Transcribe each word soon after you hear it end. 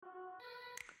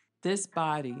This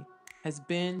body has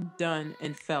been, done,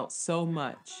 and felt so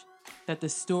much that the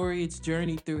story it's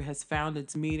journeyed through has found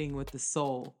its meeting with the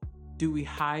soul. Do we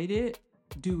hide it?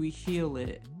 Do we heal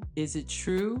it? Is it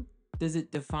true? Does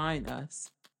it define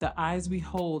us? The eyes we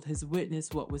hold has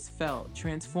witnessed what was felt,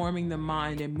 transforming the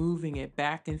mind and moving it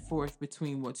back and forth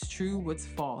between what's true, what's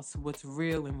false, what's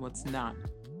real, and what's not.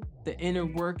 The inner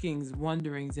workings,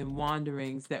 wonderings, and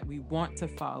wanderings that we want to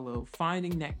follow,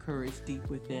 finding that courage deep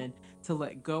within to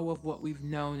let go of what we've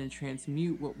known and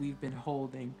transmute what we've been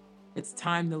holding. It's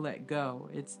time to let go.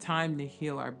 It's time to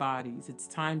heal our bodies. It's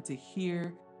time to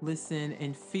hear, listen,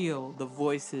 and feel the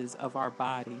voices of our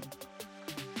body.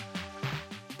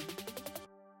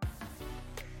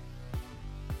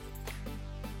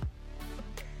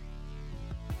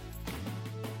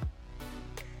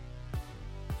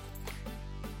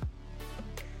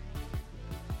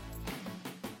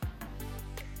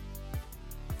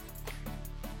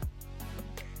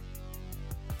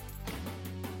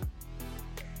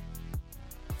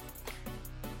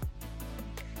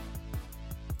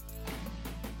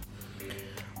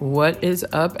 What is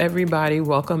up, everybody?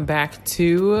 Welcome back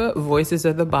to Voices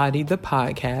of the Body, the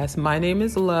podcast. My name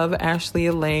is Love Ashley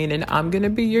Elaine, and I'm going to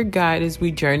be your guide as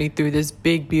we journey through this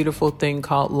big, beautiful thing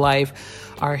called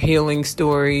life, our healing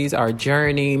stories, our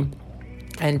journey,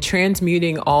 and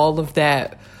transmuting all of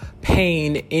that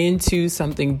pain into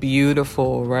something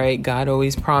beautiful, right? God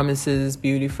always promises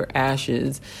beauty for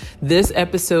ashes. This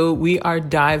episode, we are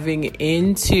diving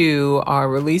into our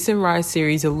Release and Rise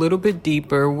series a little bit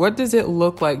deeper. What does it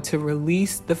look like to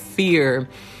release the fear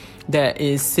that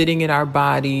is sitting in our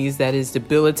bodies, that is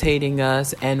debilitating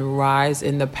us, and rise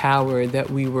in the power that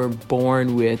we were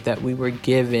born with, that we were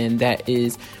given, that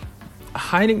is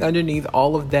hiding underneath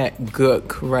all of that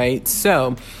gook, right?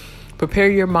 So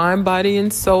prepare your mind, body,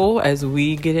 and soul as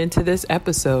we get into this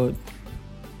episode.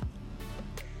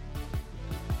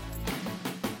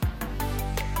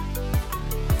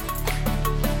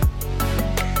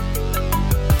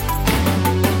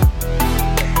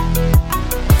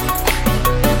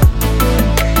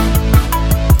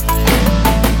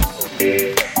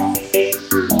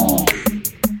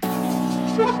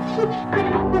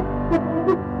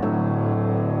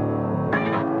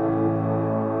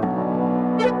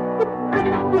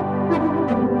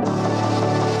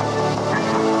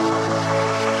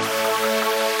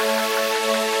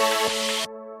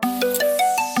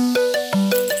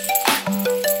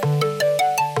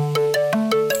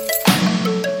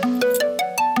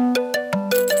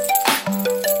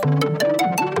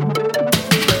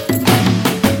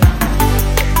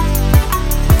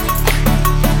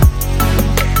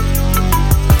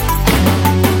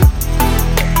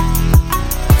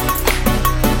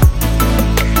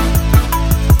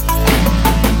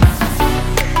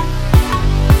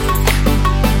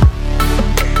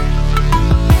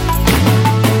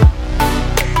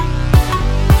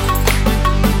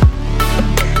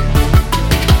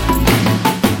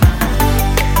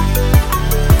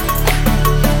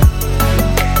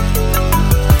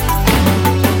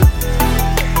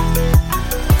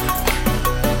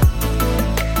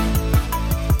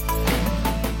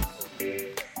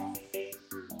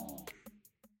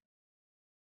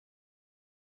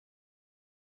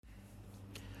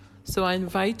 So I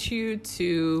invite you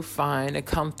to find a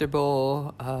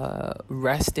comfortable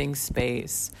resting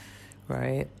space,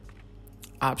 right?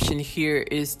 Option here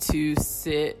is to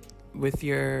sit with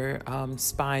your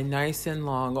spine nice and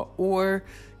long, or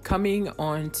coming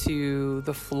onto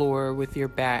the floor with your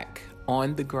back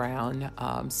on the ground,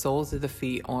 soles of the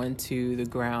feet onto the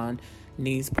ground,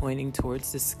 knees pointing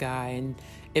towards the sky. And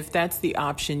if that's the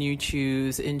option you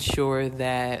choose, ensure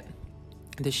that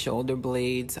the shoulder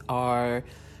blades are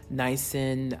nice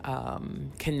and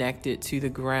connected to the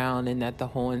ground, and that the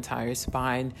whole entire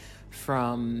spine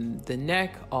from the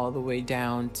neck all the way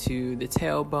down to the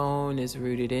tailbone is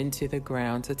rooted into the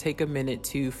ground. So take a minute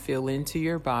to feel into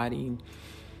your body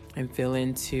and feel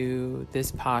into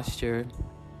this posture.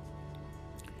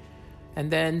 And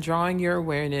then drawing your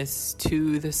awareness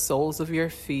to the soles of your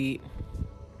feet,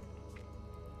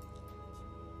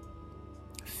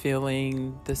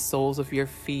 feeling the soles of your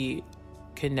feet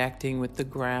connecting with the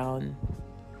ground.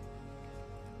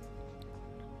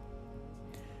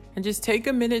 And just take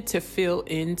a minute to feel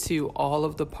into all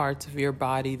of the parts of your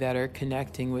body that are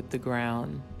connecting with the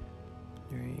ground.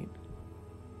 Right?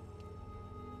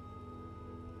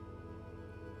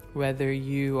 Whether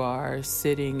you are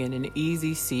sitting in an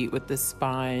easy seat with the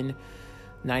spine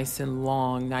nice and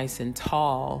long, nice and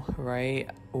tall, right?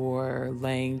 Or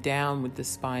laying down with the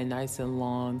spine nice and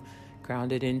long,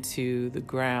 grounded into the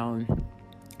ground.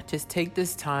 Just take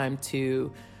this time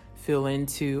to Feel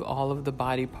into all of the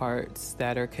body parts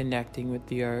that are connecting with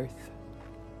the earth.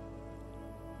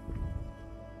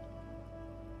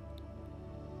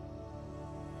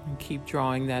 And keep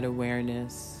drawing that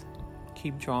awareness.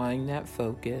 Keep drawing that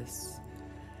focus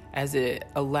as it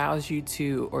allows you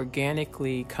to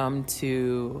organically come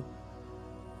to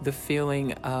the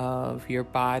feeling of your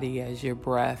body as your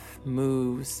breath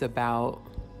moves about,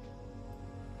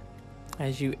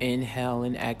 as you inhale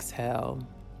and exhale.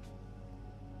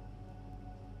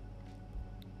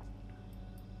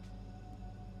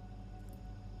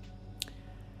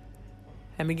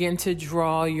 And begin to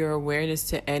draw your awareness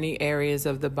to any areas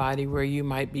of the body where you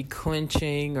might be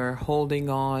clenching or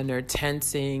holding on or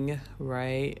tensing,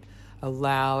 right?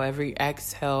 Allow every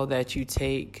exhale that you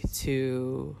take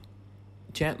to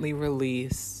gently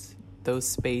release those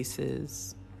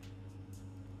spaces.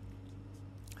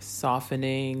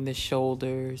 Softening the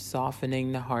shoulders,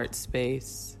 softening the heart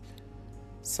space,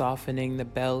 softening the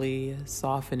belly,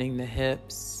 softening the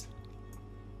hips,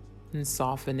 and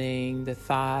softening the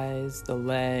thighs, the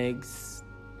legs,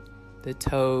 the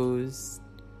toes,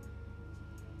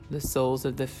 the soles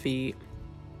of the feet,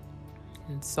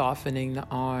 and softening the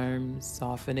arms,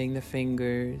 softening the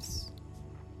fingers.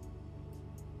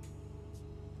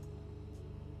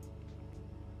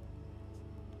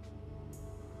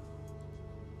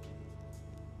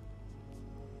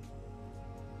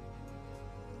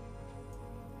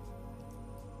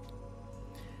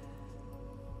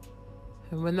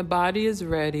 And when the body is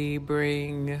ready,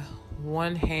 bring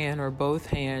one hand or both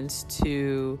hands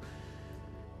to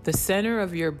the center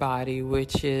of your body,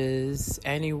 which is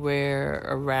anywhere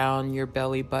around your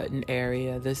belly button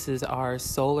area. This is our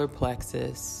solar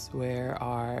plexus, where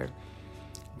our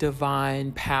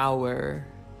divine power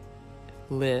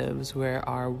lives, where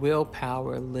our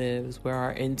willpower lives, where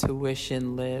our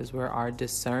intuition lives, where our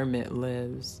discernment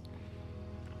lives.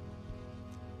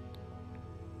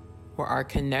 Where our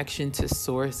connection to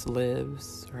source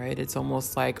lives, right? It's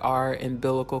almost like our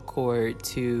umbilical cord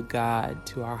to God,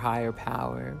 to our higher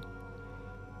power.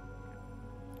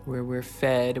 Where we're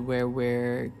fed, where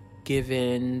we're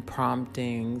given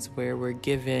promptings, where we're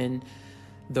given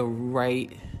the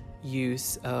right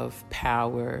use of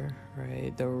power,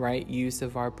 right? The right use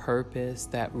of our purpose,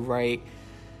 that right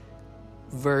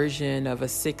version of a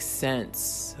sixth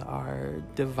sense, our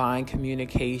divine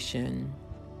communication.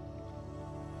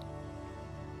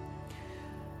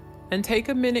 And take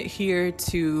a minute here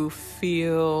to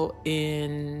feel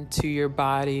into your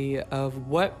body of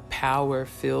what power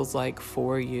feels like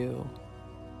for you.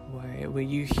 Right? When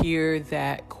you hear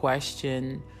that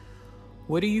question,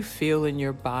 what do you feel in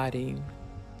your body?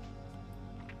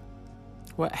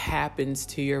 What happens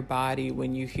to your body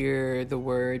when you hear the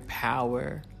word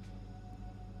power?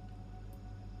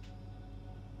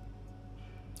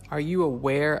 Are you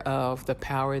aware of the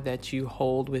power that you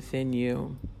hold within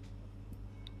you?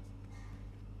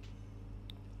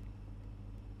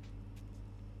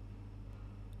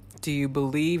 Do you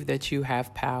believe that you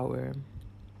have power?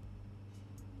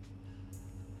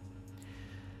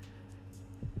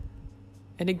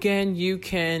 And again, you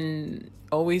can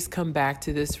always come back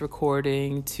to this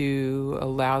recording to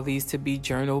allow these to be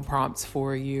journal prompts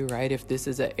for you, right? If this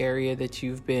is an area that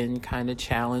you've been kind of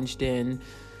challenged in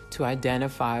to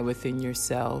identify within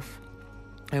yourself.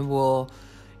 And we'll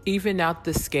even out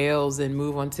the scales and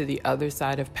move on to the other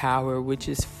side of power, which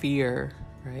is fear.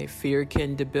 Right? Fear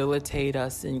can debilitate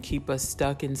us and keep us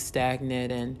stuck and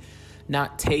stagnant and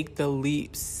not take the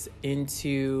leaps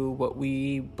into what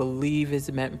we believe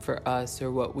is meant for us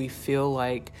or what we feel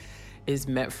like is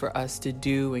meant for us to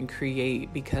do and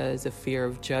create because of fear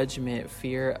of judgment,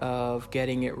 fear of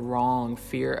getting it wrong,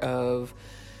 fear of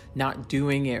not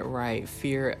doing it right,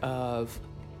 fear of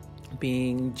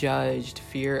being judged,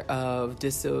 fear of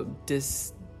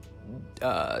just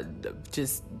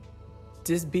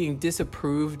being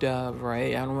disapproved of,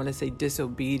 right? I don't want to say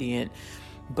disobedient,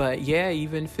 but yeah,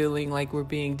 even feeling like we're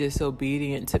being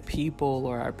disobedient to people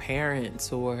or our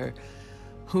parents or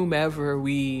whomever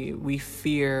we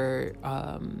fear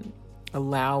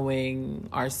allowing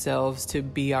ourselves to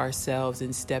be ourselves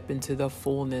and step into the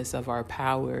fullness of our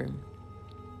power.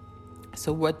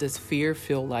 So what does fear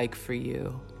feel like for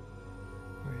you?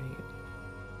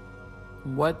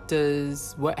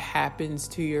 What happens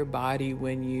to your body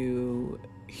when you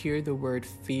hear the word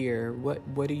fear?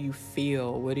 What do you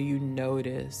feel? What do you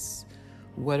notice?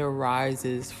 What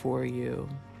arises for you?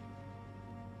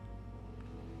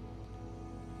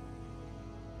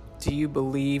 Do you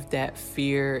believe that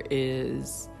fear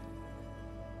is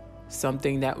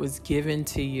something that was given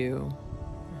to you?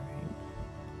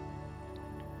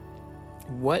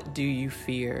 What do you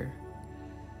fear?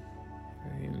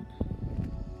 Right.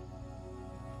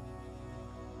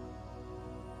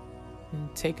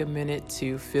 And take a minute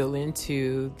to fill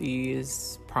into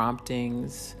these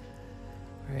promptings.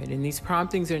 Right, and these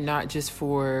promptings are not just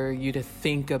for you to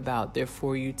think about, they're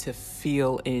for you to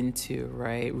feel into,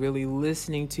 right? Really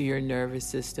listening to your nervous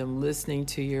system, listening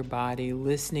to your body,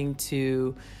 listening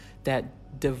to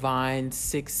that divine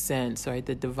sixth sense, right?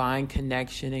 The divine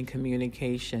connection and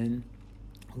communication,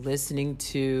 listening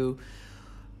to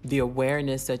the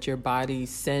awareness that your body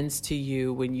sends to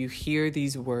you when you hear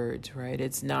these words, right?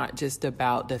 It's not just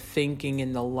about the thinking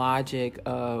and the logic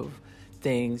of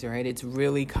things, right? It's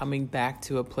really coming back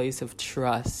to a place of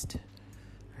trust,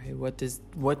 right?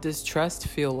 What does trust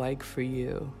feel like for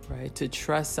you, right? To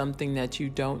trust something that you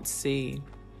don't see.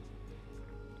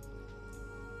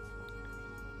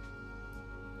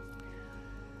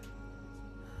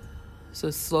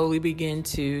 So slowly begin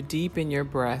to deepen your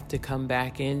breath to come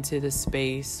back into the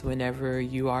space whenever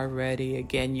you are ready.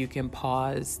 Again, you can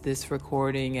pause this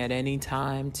recording at any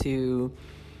time to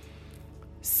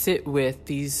sit with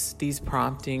these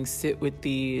promptings, sit with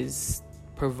these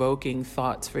provoking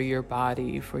thoughts for your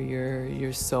body, for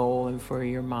your soul, and for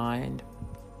your mind.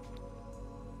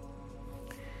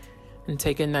 And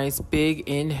take a nice big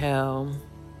inhale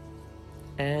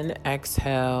and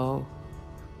exhale.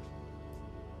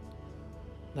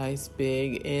 Nice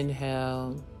big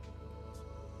inhale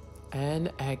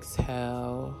and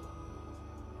exhale.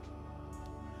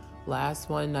 Last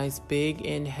one, nice big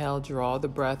inhale. Draw the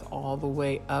breath all the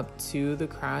way up to the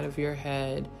crown of your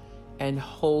head and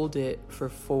hold it for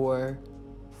 4,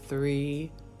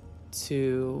 3,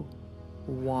 2,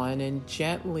 1. And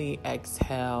gently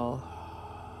exhale,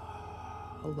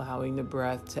 allowing the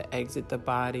breath to exit the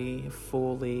body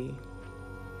fully.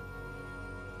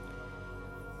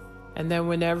 And then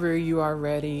whenever you are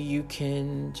ready, you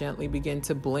can gently begin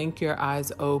to blink your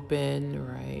eyes open,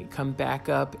 right? Come back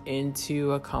up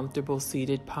into a comfortable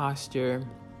seated posture.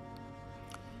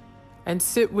 And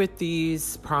sit with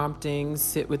these promptings,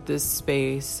 sit with this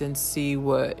space and see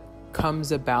what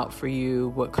comes about for you,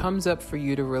 what comes up for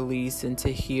you to release and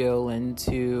to heal and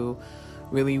to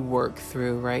really work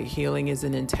through, right? Healing is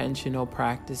an intentional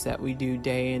practice that we do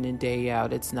day in and day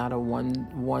out. It's not a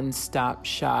one-stop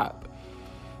shop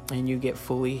and you get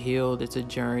fully healed. It's a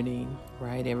journey,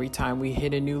 right? Every time we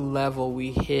hit a new level,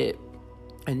 we hit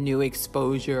a new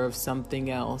exposure of something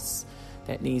else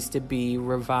that needs to be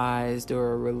revised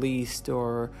or released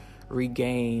or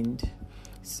regained.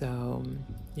 So,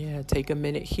 yeah, take a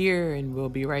minute here and we'll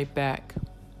be right back.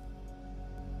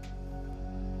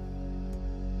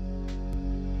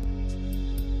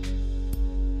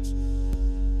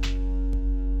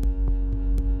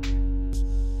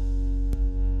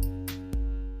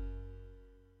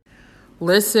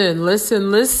 Listen.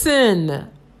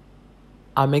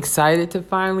 I'm excited to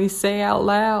finally say out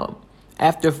loud.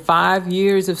 After 5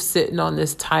 years of sitting on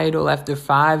this title, after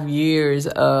 5 years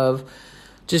of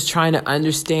just trying to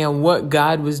understand what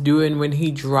God was doing when he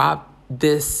dropped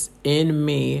this in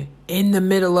me in the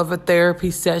middle of a therapy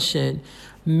session,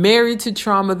 Married to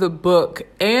Trauma, the book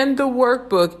and the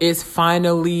workbook is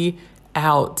finally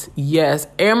out. Yes,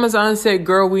 Amazon said,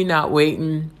 girl, we not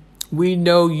waiting. We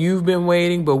know you've been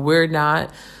waiting, but we're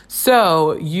not.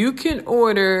 So you can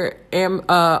order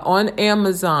on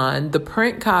Amazon the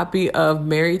print copy of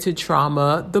Married to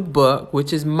Trauma, the book,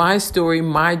 which is my story,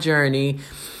 my journey.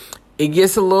 It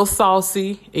gets a little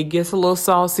saucy.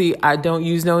 I don't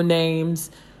use no names.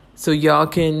 So y'all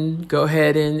can go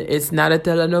ahead and it's not a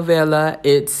telenovela.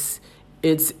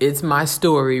 It's my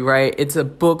story, right? It's a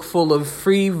book full of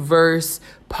free verse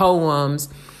poems.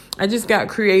 I just got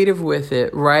creative with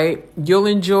it, right? You'll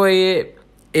enjoy it.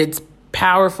 It's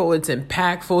powerful. It's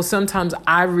impactful. Sometimes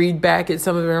I read back at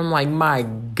some of it. I'm like, my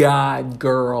God,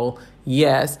 girl.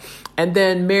 Yes. And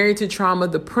then Married to Trauma,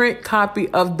 the print copy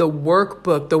of the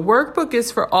workbook. The workbook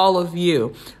is for all of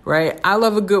you, right? I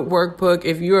love a good workbook.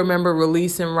 If you remember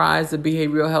Release and Rise, the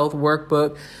behavioral health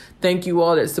workbook, thank you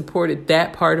all that supported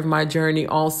that part of my journey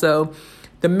also.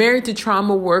 The Married to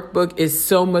Trauma workbook is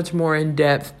so much more in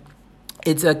depth.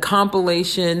 It's a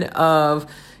compilation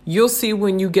of, you'll see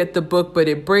when you get the book, but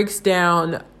it breaks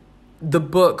down the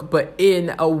book, but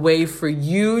in a way for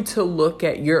you to look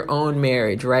at your own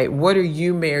marriage, right? What are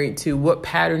you married to? What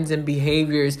patterns and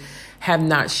behaviors have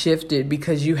not shifted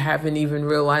because you haven't even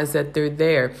realized that they're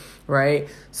there, right?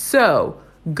 So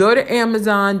go to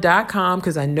Amazon.com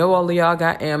because I know all of y'all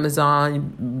got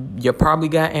Amazon. You probably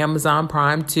got Amazon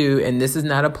Prime too. And this is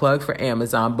not a plug for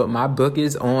Amazon, but my book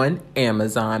is on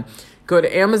Amazon. Go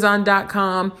to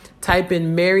Amazon.com, type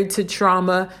in Married to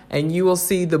Trauma, and you will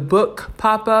see the book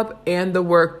pop up and the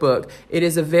workbook. It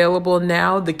is available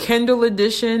now. The Kindle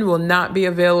edition will not be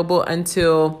available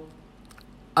until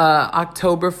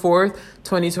October 4th,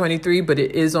 2023, but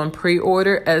it is on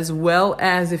pre-order, as well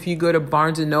as if you go to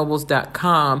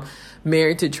barnesandnobles.com,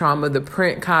 Married to Trauma, the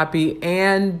print copy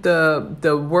and the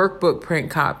workbook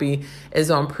print copy is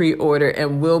on pre-order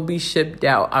and will be shipped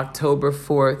out October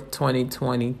 4th,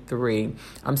 2023.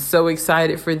 I'm so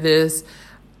excited for this.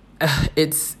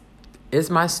 It's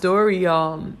my story,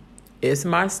 y'all. It's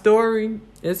my story.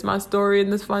 It's my story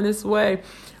in the funnest way.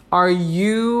 Are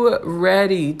you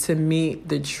ready to meet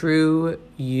the true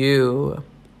you?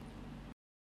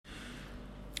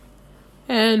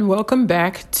 And welcome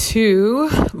back to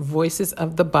Voices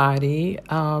of the Body.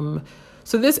 So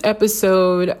this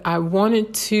episode, I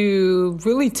wanted to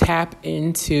really tap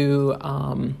into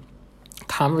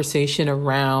conversation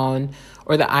around,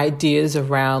 or the ideas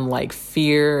around, like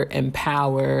fear and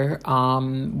power,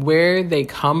 where they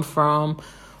come from,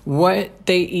 what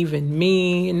they even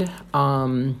mean,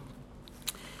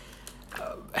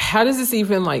 how does this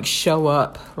even like show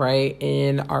up, right,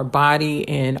 in our body,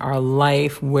 in our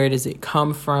life? Where does it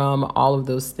come from? All of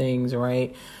those things,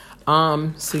 right?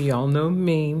 So y'all know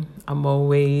me. I'm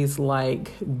always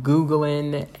like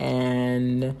Googling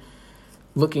and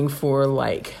looking for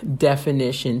like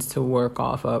definitions to work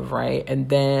off of, right? And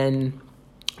then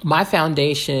my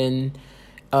foundation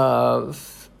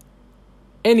of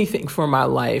anything for my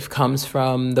life comes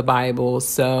from the Bible.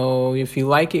 So if you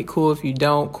like it, cool. If you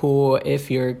don't, cool.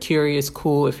 If you're curious,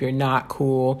 cool. If you're not,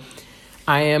 cool.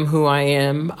 I am who I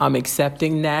am. I'm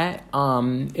accepting that.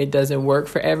 It doesn't work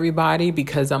for everybody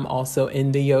because I'm also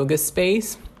in the yoga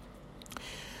space.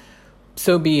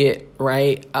 So be it,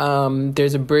 right?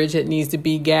 There's a bridge that needs to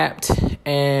be gapped,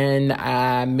 and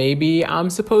maybe I'm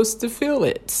supposed to feel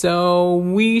it. So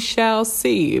we shall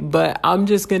see. But I'm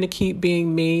just going to keep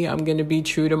being me. I'm going to be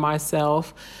true to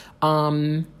myself.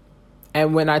 And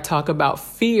when I talk about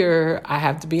fear, I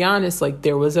have to be honest, like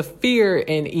there was a fear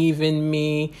in even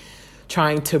me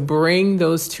trying to bring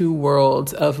those two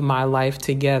worlds of my life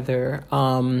together.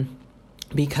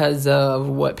 Because of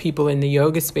what people in the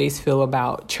yoga space feel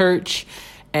about church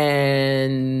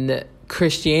and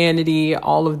Christianity,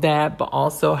 all of that, but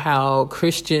also how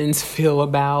Christians feel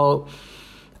about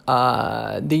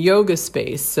the yoga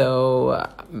space. So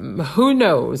who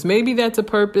knows? Maybe that's a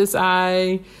purpose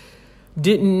I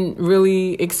didn't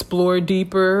really explore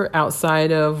deeper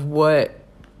outside of what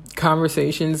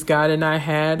conversations God and I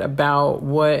had about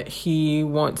what he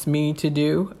wants me to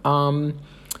do.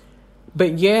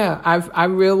 But yeah, I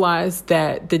realized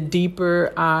that the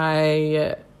deeper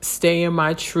I stay in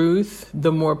my truth,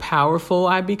 the more powerful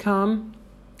I become.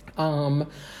 And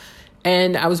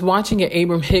I was watching an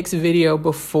Abram Hicks video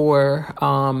before,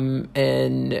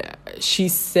 and she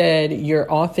said, your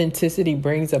authenticity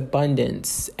brings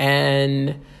abundance.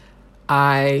 And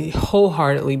I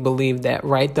wholeheartedly believe that,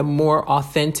 right? The more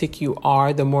authentic you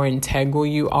are, the more integral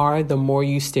you are, the more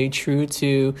you stay true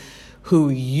to who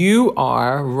you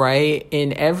are, right,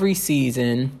 in every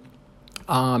season,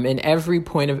 in every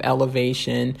point of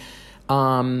elevation,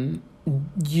 the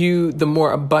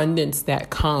more abundance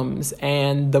that comes.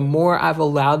 And the more I've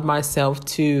allowed myself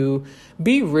to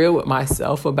be real with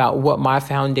myself about what my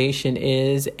foundation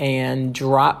is and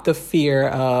drop the fear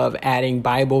of adding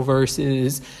Bible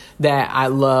verses that I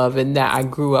love and that I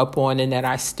grew up on and that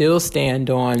I still stand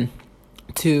on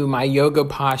to my yoga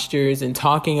postures and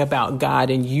talking about God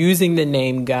and using the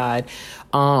name God,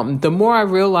 the more I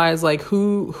realize like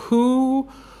who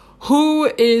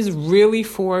is really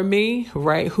for me,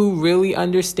 right? Who really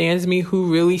understands me, who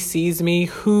really sees me,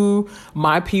 who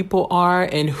my people are,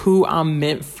 and who I'm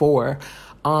meant for.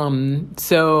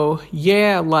 So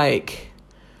yeah, like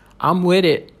I'm with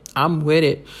it.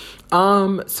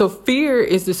 So fear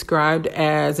is described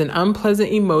as an unpleasant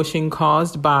emotion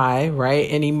caused by, right,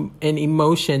 an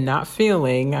emotion, not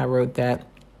feeling, I wrote that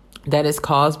is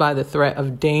caused by the threat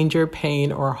of danger,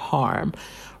 pain, or harm,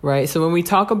 right? So when we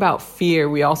talk about fear,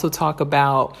 we also talk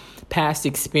about past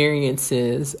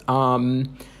experiences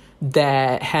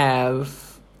that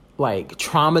have like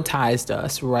traumatized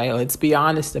us, right? Let's be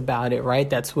honest about it, right?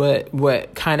 That's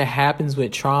what kind of happens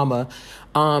with trauma.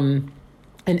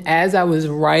 And as I was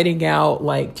writing out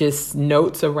like just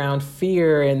notes around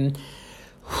fear and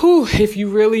if you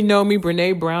really know me,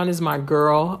 Brene Brown is my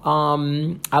girl.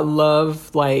 I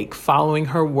love like following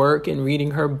her work and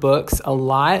reading her books a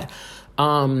lot.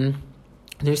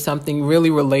 There's something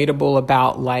really relatable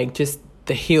about like just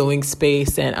the healing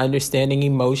space and understanding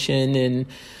emotion and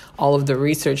all of the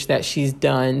research that she's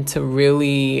done to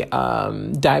really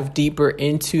dive deeper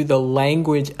into the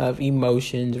language of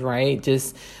emotions, right?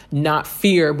 Just not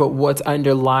fear, but what's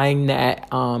underlying that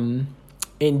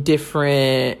in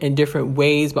different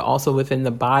ways, but also within the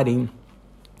body.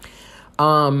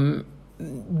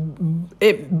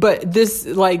 But this,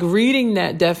 like, reading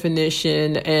that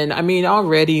definition, and I mean,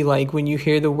 already, like, when I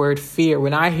hear the word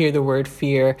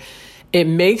fear, it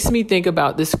makes me think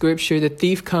about the scripture, the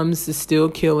thief comes to steal,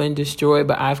 kill, and destroy,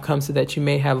 but I've come so that you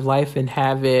may have life and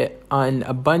have it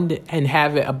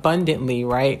abundantly,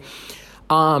 right?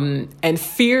 And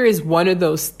fear is one of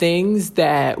those things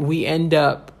that we end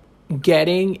up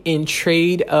getting in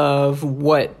trade of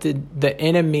what the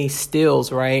enemy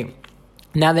steals, right?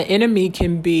 Now, the enemy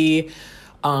can be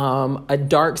a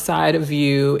dark side of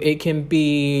you. It can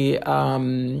be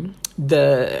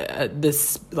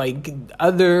this like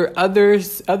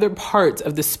other parts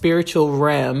of the spiritual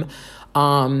realm,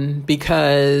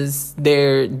 because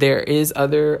there is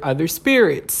other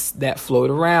spirits that float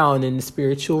around in the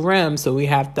spiritual realm. So we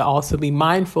have to also be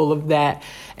mindful of that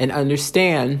and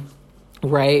understand,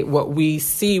 right, what we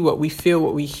see, what we feel,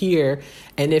 what we hear,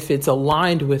 and if it's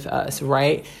aligned with us,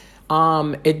 right?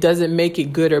 It doesn't make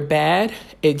it good or bad.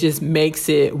 It just makes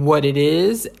it what it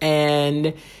is,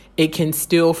 and it can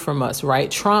steal from us, right?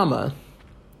 Trauma.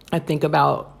 I think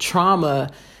about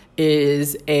trauma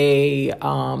is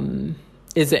an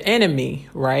enemy,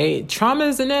 right? Trauma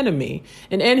is an enemy.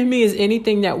 An enemy is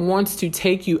anything that wants to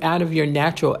take you out of your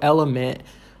natural element,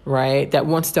 right? That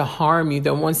wants to harm you,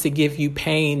 that wants to give you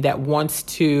pain, that wants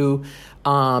to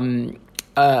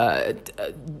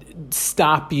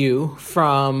stop you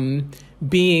from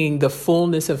being the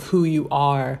fullness of who you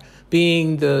are,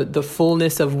 being the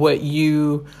fullness of what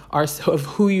you are, of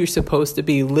who you're supposed to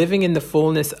be, living in the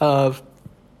fullness of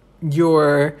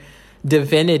your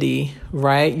divinity,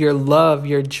 right? Your love,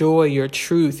 your joy, your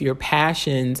truth, your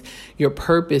passions, your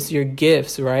purpose, your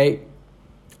gifts, right?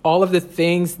 All of the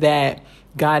things that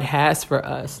God has for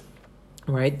us,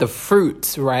 right? The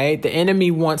fruits, right? The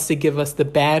enemy wants to give us the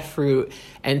bad fruit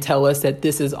and tell us that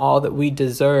this is all that we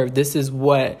deserve. This is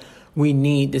what we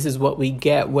need. This is what we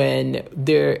get, when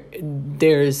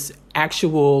there's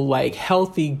actual, like,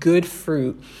 healthy, good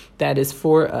fruit that is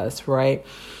for us, right?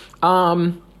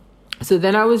 So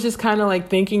then I was just kind of like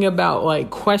thinking about,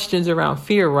 like, questions around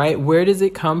fear, right? Where does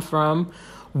it come from?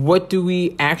 What do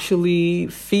we actually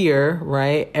fear,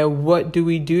 right? And what do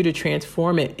we do to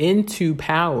transform it into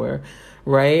power,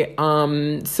 right?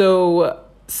 So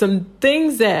some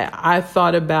things that I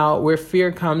thought about where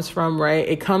fear comes from, right?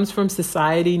 It comes from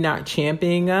society not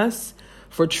championing us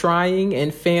for trying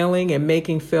and failing and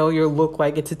making failure look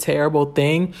like it's a terrible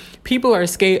thing. People are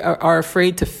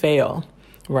afraid to fail,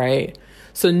 right?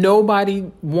 So nobody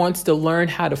wants to learn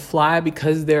how to fly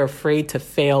because they're afraid to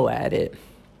fail at it.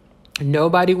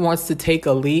 Nobody wants to take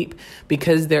a leap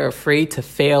because they're afraid to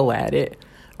fail at it,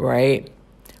 right?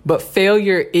 But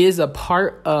failure is a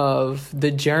part of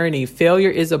the journey. Failure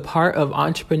is a part of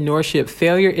entrepreneurship.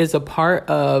 Failure is a part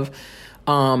of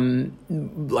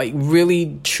like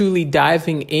really truly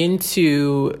diving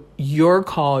into your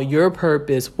call, your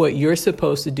purpose, what you're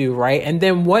supposed to do, right? And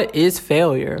then what is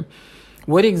failure?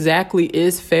 What exactly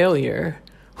is failure?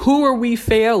 Who are we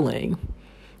failing?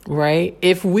 Right?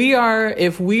 If we are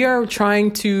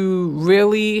trying to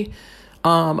really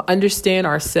understand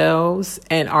ourselves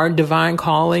and our divine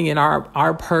calling and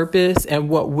our purpose and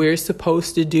what we're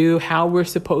supposed to do, how we're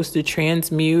supposed to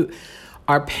transmute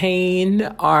our pain,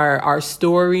 our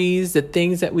stories, the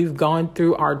things that we've gone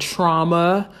through, our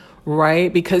trauma,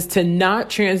 right? Because to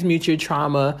not transmute your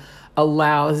trauma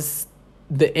allows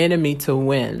the enemy to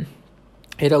win.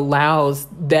 It allows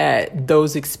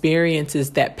those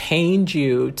experiences that pained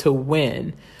you to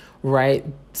win, right?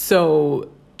 So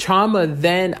trauma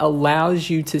then allows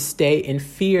you to stay in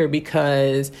fear,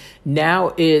 because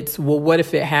now it's, well, what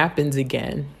if it happens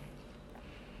again?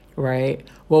 Right?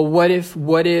 Well, what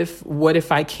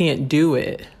if I can't do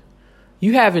it?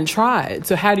 You haven't tried.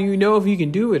 So how do you know if you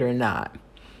can do it or not?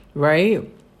 Right?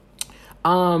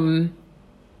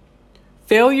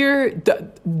 Failure,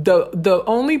 the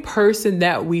only person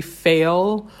that we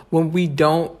fail when we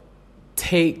don't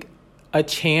take a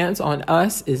chance on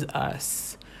us is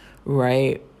us,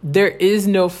 right? There is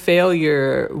no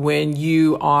failure when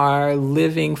you are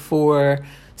living for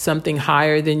something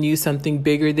higher than you, something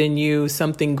bigger than you,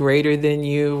 something greater than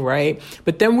you, right?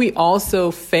 But then we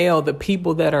also fail the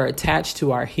people that are attached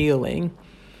to our healing,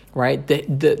 right?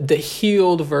 The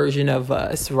healed version of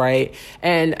us, right?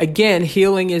 And again,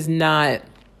 healing is not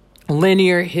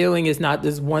linear. Healing is not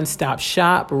this one-stop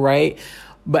shop, right?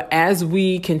 But as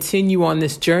we continue on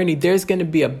this journey, there's going to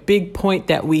be a big point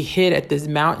that we hit at this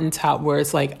mountaintop where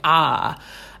it's like, I've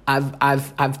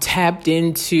tapped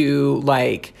into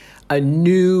like a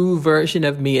new version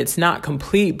of me. It's not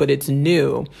complete, but it's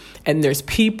new. And there's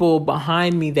people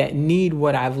behind me that need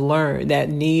what I've learned, that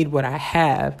need what I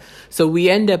have. So we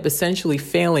end up essentially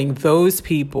failing those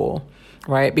people,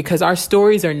 right? Because our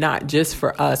stories are not just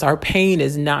for us. Our pain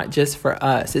is not just for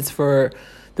us. It's for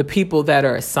the people that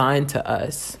are assigned to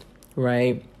us,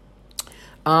 right?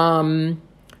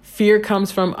 Fear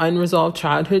comes from unresolved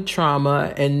childhood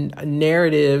trauma and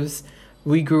narratives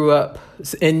we grew up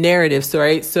in narratives,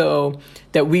 right? So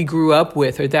that we grew up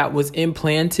with, or that was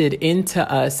implanted into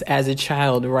us as a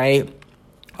child, right?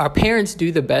 Our parents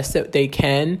do the best that they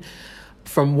can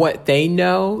from what they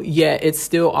know, yet it's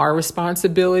still our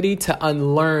responsibility to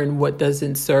unlearn what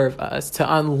doesn't serve us,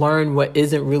 to unlearn what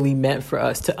isn't really meant for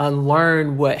us, to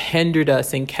unlearn what hindered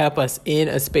us and kept us in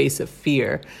a space of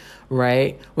fear,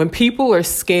 right? When people are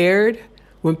scared,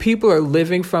 when people are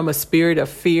living from a spirit of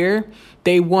fear,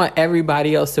 they want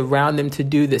everybody else around them to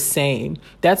do the same.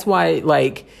 That's why,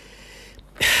 like,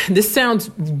 this sounds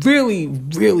really,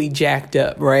 really jacked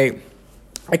up, right?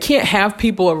 I can't have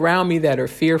people around me that are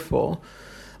fearful.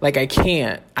 Like, I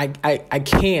can't. I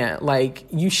can't. Like,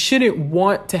 you shouldn't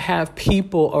want to have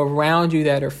people around you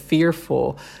that are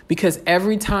fearful, because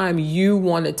every time you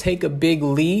want to take a big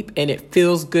leap and it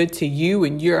feels good to you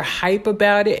and you're hype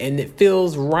about it and it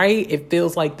feels right, it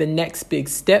feels like the next big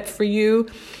step for you,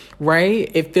 right?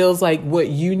 It feels like what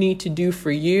you need to do for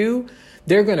you.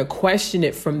 They're going to question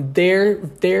it from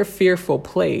their fearful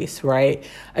place, right?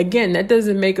 Again, that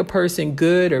doesn't make a person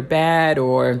good or bad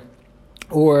or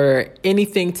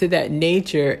anything to that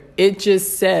nature. It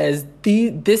just says,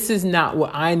 this is not what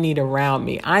I need around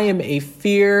me. I am a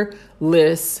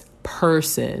fearless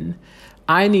person.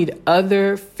 I need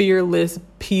other fearless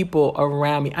people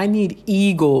around me. I need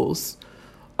eagles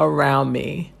around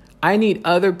me. I need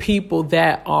other people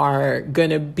that are going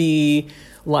to be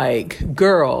like,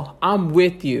 girl, I'm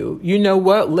with you. You know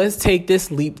what? Let's take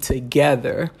this leap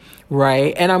together,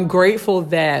 right? And I'm grateful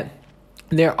that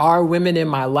there are women in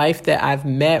my life that I've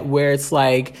met where it's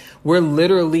like we're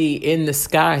literally in the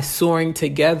sky soaring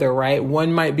together, right?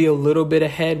 One might be a little bit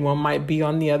ahead, one might be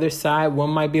on the other side,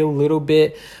 one might be a little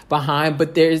bit behind,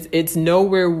 but it's not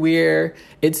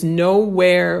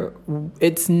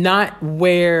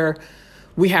where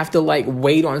we have to like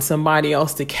wait on somebody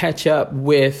else to catch up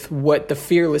with what the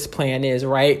fearless plan is,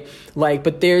 right? Like,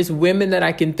 but there's women that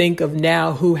I can think of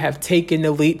now who have taken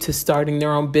the leap to starting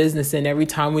their own business. And every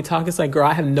time we talk, it's like, girl,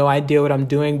 I have no idea what I'm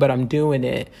doing, but I'm doing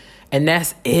it. And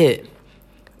that's it.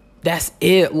 That's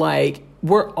it. Like,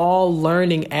 we're all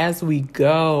learning as we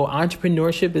go.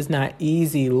 Entrepreneurship is not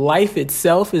easy. Life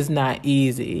itself is not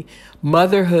easy.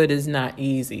 Motherhood is not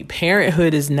easy.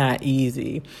 Parenthood is not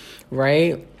easy,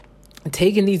 right?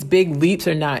 Taking these big leaps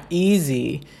are not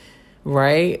easy,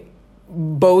 right?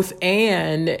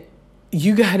 And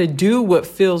you got to do what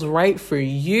feels right for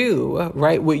you,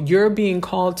 right? What you're being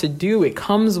called to do. It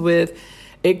comes with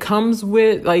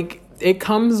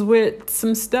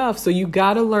some stuff. So you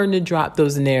got to learn to drop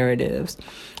those narratives,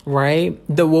 right?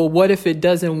 Well, what if it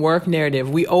doesn't work narrative?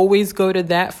 We always go to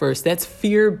that first. That's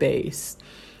fear-based.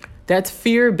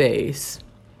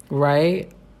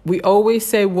 Right? We always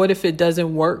say, what if it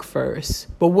doesn't work first?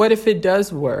 But what if it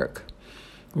does work,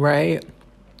 right?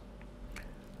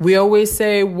 We always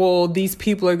say, well, these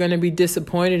people are going to be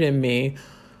disappointed in me.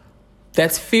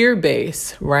 That's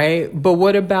fear-based, right? But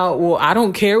what about, well, I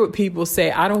don't care what people say.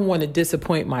 I don't want to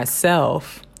disappoint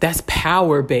myself. That's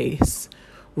power-based,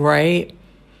 right?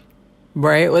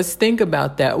 Right? Let's think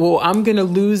about that. Well, I'm going to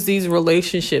lose these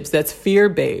relationships. That's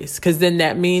fear-based, because then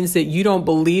that means that you don't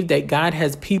believe that God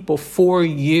has people for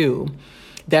you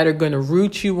that are going to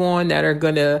root you on, that are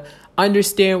going to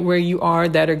understand where you are,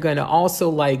 that are going to also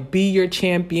like be your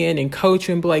champion and coach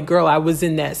you and be like, girl, I was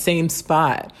in that same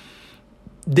spot.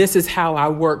 This is how I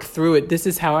worked through it. This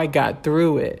is how I got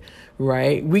through it,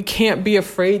 right? We can't be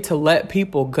afraid to let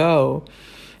people go,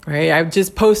 right? I've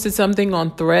just posted something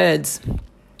on Threads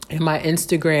in my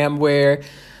Instagram where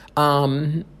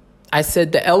I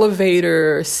said the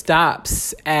elevator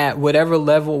stops at whatever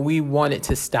level we want it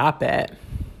to stop at.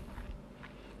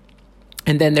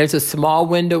 And then there's a small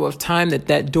window of time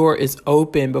that door is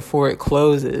open before it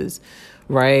closes,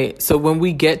 right? So when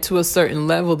we get to a certain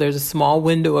level, there's a small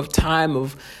window of time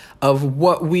of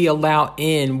what we allow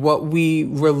in, what we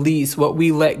release, what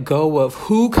we let go of,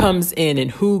 who comes in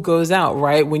and who goes out,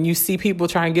 right? When you see people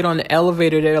try and get on the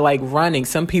elevator, they're like running.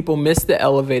 Some people miss the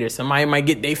elevator. Somebody might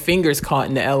get their fingers caught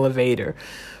in the elevator,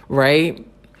 right?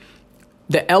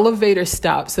 The elevator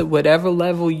stops at whatever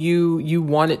level you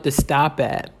want it to stop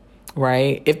at,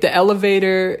 right? If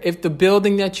the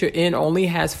building that you're in only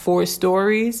has 4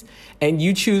 stories and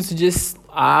you choose to just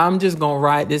I'm just going to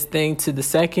ride this thing to the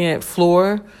second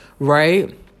floor,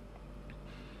 right?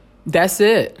 That's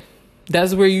it.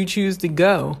 That's where you choose to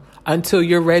go until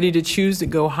you're ready to choose to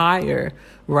go higher,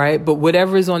 right? But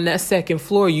whatever is on that second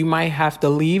floor, you might have to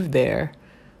leave there,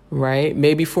 right?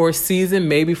 Maybe for a season,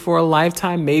 maybe for a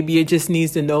lifetime, maybe it just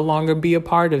needs to no longer be a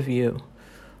part of you,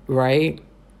 right?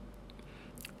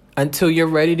 Until you're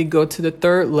ready to go to the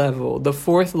third level, the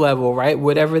fourth level, right?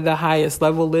 Whatever the highest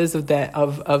level is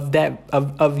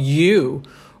of you,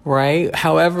 right?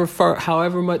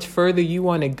 However much further you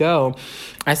want to go.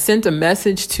 I sent a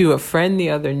message to a friend the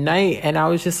other night, and I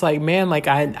was just like, man, like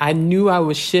I knew I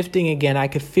was shifting again. I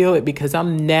could feel it, because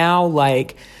I'm now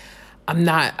like, I'm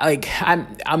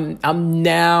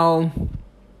now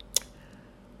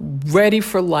ready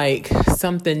for like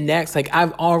something next. Like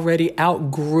I've already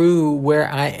outgrew where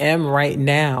I am right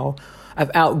now.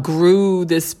 I've outgrew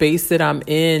this space that I'm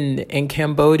in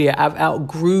Cambodia. I've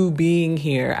outgrew being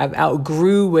here. I've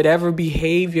outgrew whatever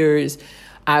behaviors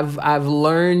I've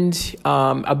learned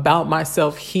about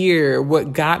myself here,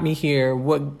 what got me here,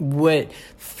 what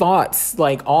thoughts,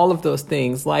 like all of those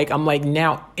things. Like I'm like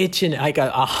now itching, like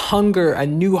a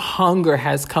new hunger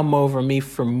has come over me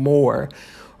for more,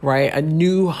 right? A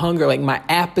new hunger, like my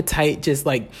appetite, just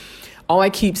like all I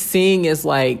keep seeing is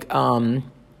like a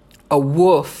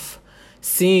wolf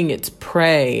seeing its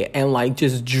prey and like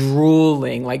just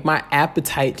drooling. Like my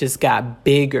appetite just got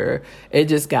bigger. It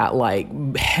just got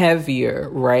like heavier,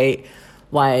 right?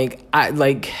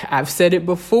 I've said it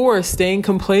before, staying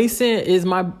complacent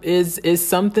is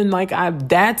something like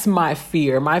that's my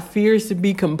fear. My fear is to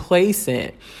be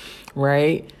complacent,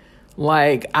 right?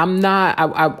 Like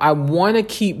I want to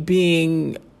keep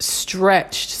being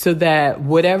stretched so that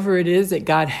whatever it is that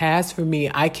God has for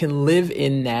me, I can live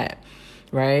in that.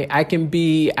 Right. I can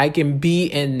be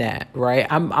in that. Right.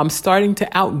 I'm starting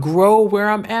to outgrow where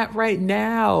I'm at right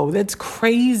now. That's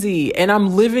crazy. And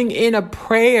I'm living in a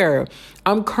prayer.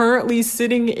 I'm currently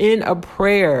sitting in a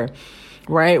prayer.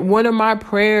 Right. One of my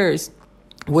prayers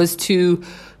was to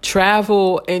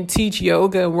travel and teach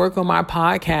yoga and work on my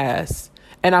podcast.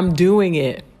 And I'm doing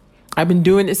it. I've been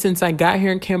doing it since I got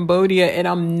here in Cambodia. And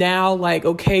I'm now like,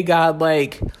 okay, God,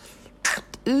 like,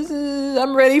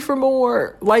 I'm ready for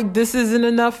more. Like, this isn't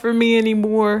enough for me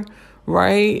anymore,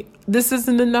 right? This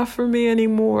isn't enough for me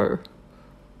anymore.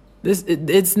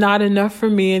 It's not enough for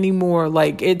me anymore.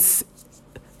 Like, it's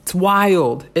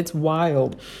wild. It's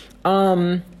wild.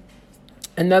 Another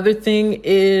thing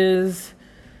is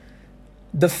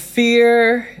the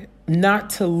fear not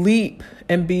to leap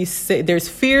and be safe. There's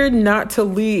fear not to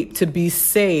leap to be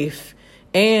safe,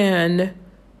 and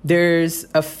there's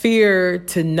a fear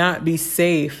to not be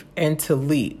safe and to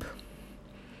leap.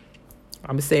 I'm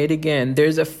going to say it again.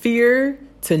 There's a fear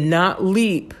to not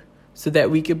leap so that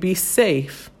we could be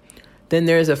safe. Then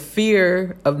there's a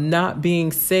fear of not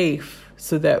being safe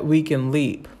so that we can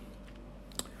leap.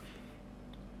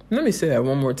 Let me say that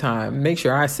one more time. Make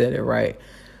sure I said it right.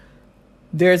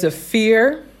 There's a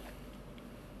fear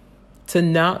to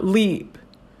not leap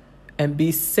and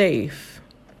be safe,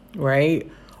 right?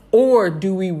 Or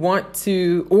do we want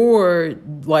to, or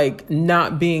like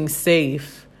not being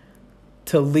safe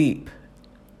to leap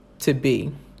to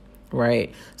be,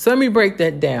 right? So let me break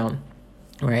that down,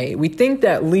 right? We think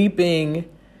that leaping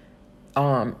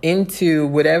into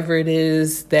whatever it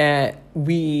is that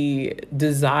we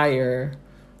desire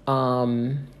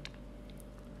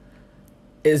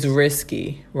is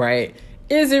risky, right?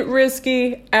 Is it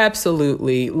risky?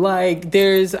 Absolutely. Like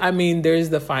there's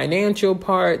the financial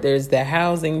part, there's the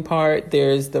housing part,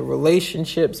 there's the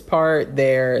relationships part,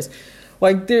 there's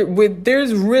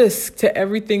risk to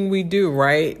everything we do,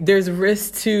 right? There's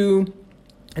risk to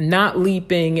not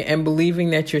leaping and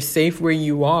believing that you're safe where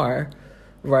you are,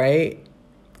 right?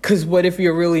 Because what if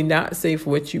you're really not safe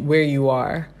where you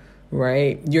are,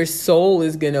 right? Your soul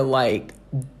is gonna like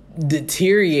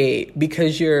deteriorate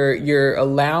because you're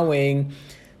allowing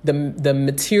the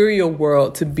material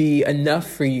world to be enough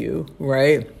for you,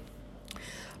 right?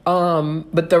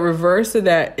 But the reverse of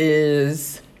that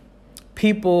is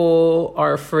people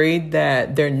are afraid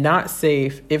that they're not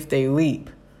safe if they leap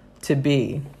to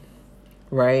be,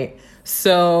 right?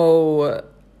 So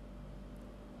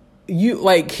you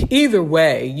like either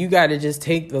way, you got to just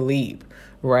take the leap,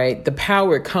 right? The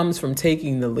power comes from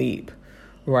taking the leap.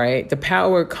 Right? The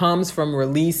power comes from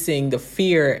releasing the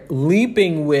fear,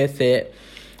 leaping with it,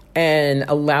 and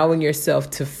allowing yourself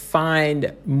to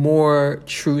find more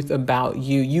truth about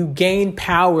you. You gain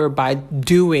power by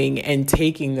doing and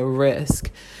taking the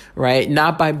risk, right?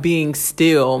 Not by being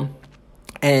still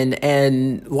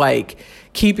and like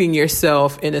keeping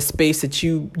yourself in a space that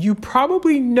you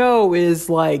probably know is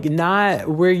like not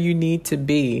where you need to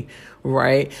be,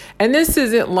 right? And this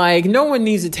isn't like, no one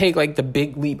needs to take like the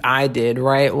big leap I did,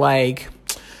 right? Like,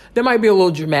 that might be a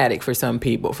little dramatic for some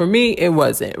people. For me, it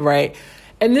wasn't, right?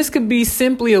 And this could be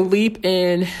simply a leap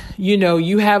in,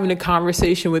 you having a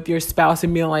conversation with your spouse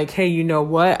and being like, hey, you know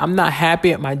what? I'm not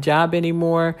happy at my job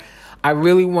anymore. I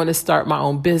really want to start my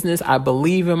own business. I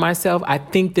believe in myself. I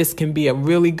think this can be a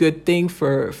really good thing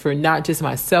for not just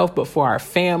myself, but for our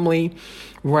family,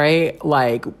 right?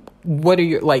 Like, what are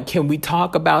your, like, can we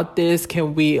talk about this?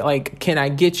 Can I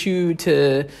get you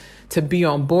to be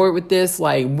on board with this?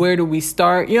 Like, where do we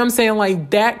start? You know what I'm saying?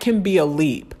 Like, that can be a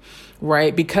leap,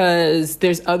 right? Because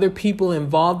there's other people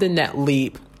involved in that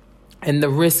leap and the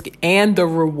risk and the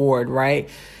reward, right?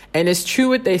 And it's true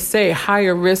what they say,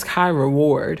 higher risk, high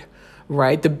reward,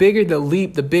 right? The bigger the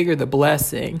leap, the bigger the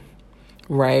blessing,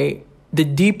 right? The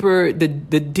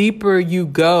deeper you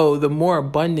go, the more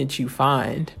abundance you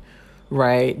find,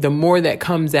 right? The more that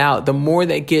comes out, the more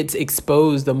that gets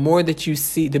exposed, the more that you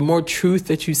see, the more truth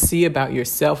that you see about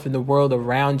yourself and the world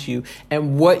around you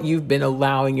and what you've been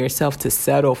allowing yourself to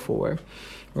settle for,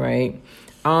 right?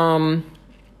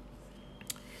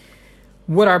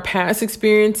 What our past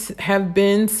experience have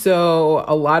been. So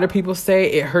a lot of people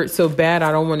say it hurts so bad,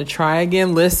 I don't want to try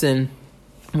again. Listen,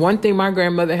 one thing my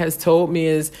grandmother has told me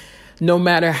is, no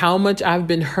matter how much I've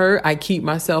been hurt, I keep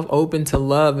myself open to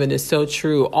love. And it's so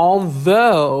true.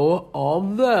 Although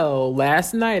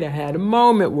last night I had a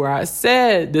moment where I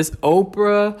said this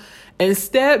Oprah and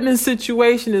Stedman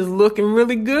situation is looking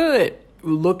really good.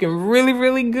 Looking really,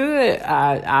 really good.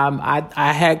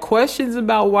 I had questions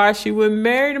about why she wouldn't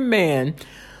marry the man,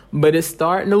 but it's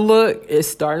starting to look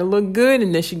good.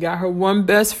 And then she got her one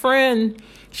best friend.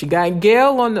 She got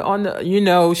Gail on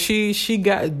the, she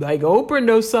got, like, Oprah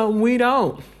knows something we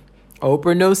don't.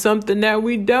 Oprah knows something that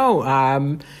we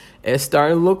don't. It's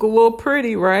starting to look a little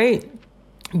pretty, right?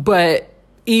 But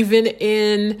even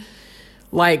in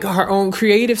like our own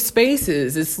creative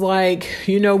spaces, it's like,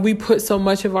 we put so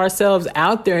much of ourselves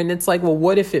out there and it's like, well,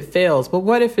 what if it fails? But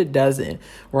what if it doesn't,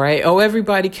 right? Oh,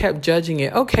 everybody kept judging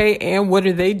it. Okay. And what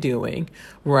are they doing?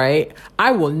 Right?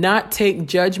 I will not take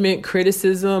judgment,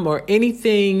 criticism, or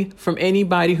anything from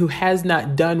anybody who has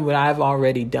not done what I've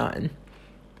already done.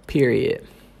 Period.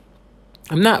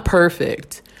 I'm not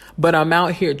perfect, but I'm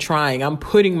out here trying. I'm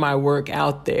putting my work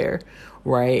out there,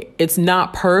 right? It's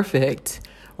not perfect.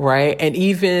 Right. And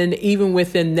even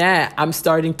within that, I'm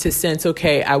starting to sense,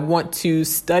 okay, I want to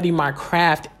study my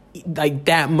craft like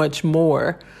that much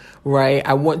more. Right.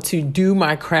 I want to do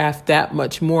my craft that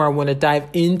much more. I want to dive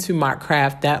into my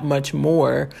craft that much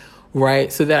more.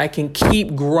 Right. So that I can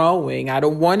keep growing. I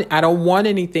don't want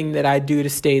anything that I do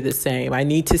to stay the same. I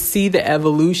need to see the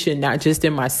evolution, not just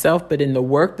in myself, but in the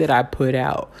work that I put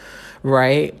out.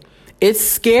 Right. It's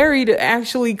scary to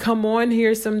actually come on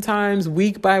here sometimes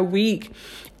week by week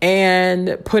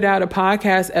and put out a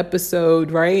podcast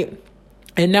episode, right?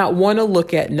 And not want to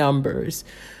look at numbers,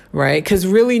 right? Because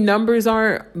really numbers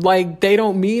aren't like, they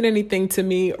don't mean anything to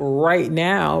me right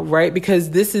now, right? Because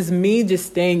this is me just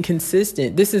staying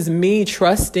consistent. This is me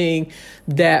trusting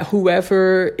that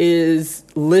whoever is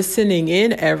listening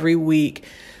in every week,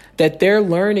 that they're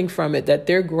learning from it, that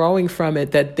they're growing from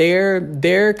it, that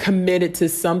they're committed to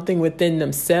something within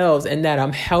themselves and that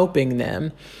I'm helping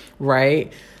them,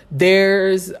 right?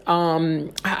 There's, I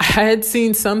had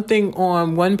seen something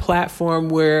on one platform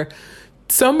where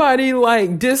somebody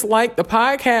like disliked the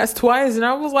podcast twice. And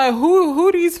I was like,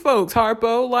 who these folks,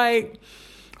 Harpo? Like,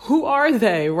 who are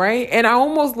they? Right. And I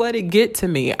almost let it get to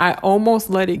me. And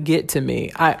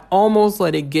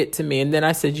then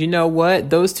I said, you know what?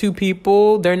 Those two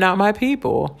people, they're not my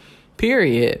people,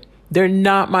 period. They're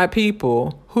not my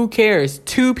people. Who cares?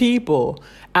 Two people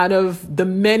out of the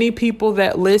many people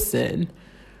that listen.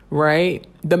 Right?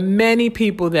 The many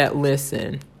people that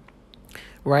listen,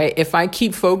 right? If I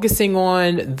keep focusing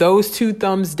on those two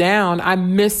thumbs down, I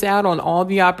miss out on all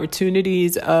the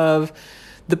opportunities of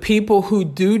the people who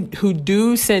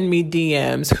do send me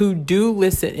DMs, who do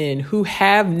listen in, who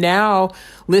have now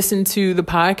listened to the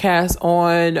podcast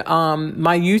on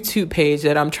my YouTube page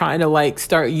that I'm trying to like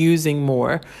start using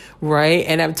more, right?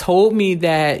 And have told me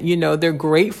that, they're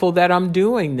grateful that I'm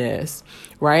doing this.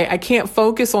 Right? I can't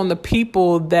focus on the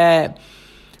people that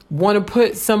want to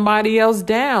put somebody else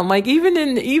down. Like even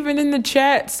in the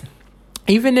chats,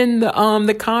 even in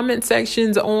the comment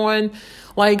sections on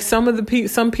like some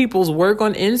people's work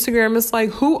on Instagram, it's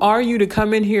like, who are you to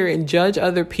come in here and judge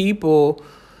other people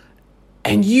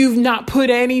and you've not put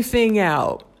anything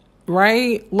out?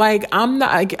 right? Like, I'm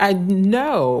not, I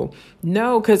know,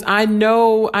 no, because I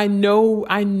know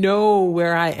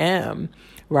where I am,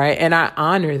 right? And I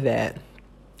honor that,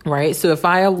 right? So if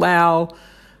I allow,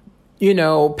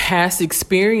 past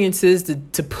experiences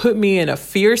to put me in a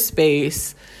fear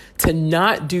space to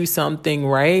not do something,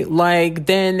 right? Like,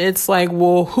 then it's like,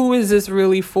 well, who is this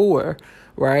really for?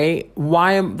 Right?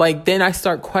 Then I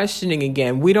start questioning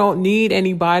again. We don't need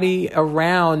anybody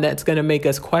around that's going to make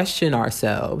us question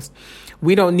ourselves.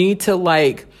 We don't need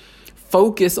to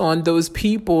focus on those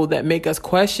people that make us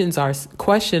question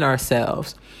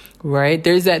ourselves. Right?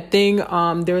 There's that thing.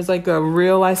 There's a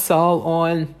reel I saw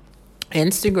on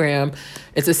Instagram.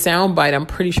 It's a soundbite. I'm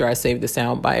pretty sure I saved the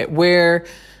soundbite where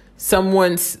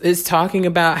someone is talking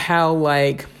about how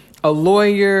a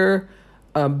lawyer,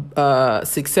 a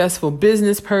successful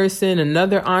business person,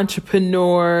 another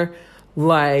entrepreneur,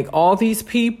 all these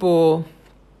people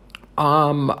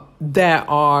that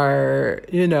are,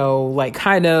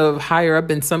 kind of higher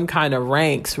up in some kind of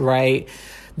ranks, right?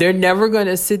 They're never going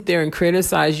to sit there and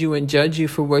criticize you and judge you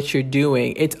for what you're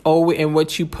doing. It's always, and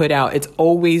what you put out, it's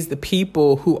always the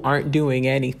people who aren't doing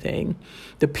anything.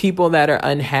 The people that are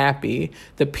unhappy,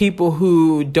 the people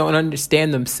who don't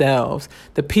understand themselves,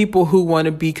 the people who want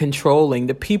to be controlling,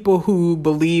 the people who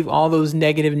believe all those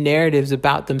negative narratives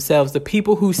about themselves, the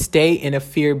people who stay in a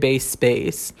fear-based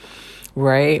space,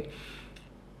 right?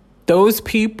 Those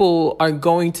people are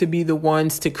going to be the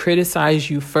ones to criticize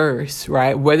you first,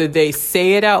 right? Whether they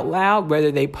say it out loud,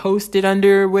 whether they post it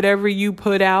under whatever you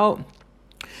put out,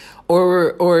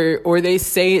 or they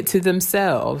say it to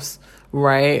themselves,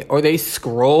 right? Or they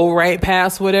scroll right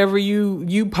past whatever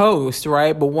you post,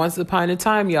 right? But once upon a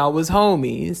time, y'all was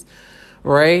homies,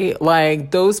 right?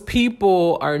 Those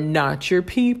people are not your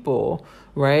people,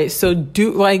 right? So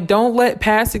don't let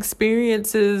past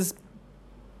experiences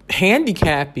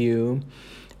handicap you,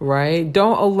 right?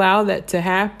 Don't allow that to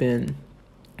happen,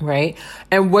 right?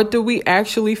 And what do we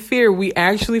actually fear? We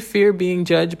actually fear being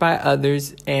judged by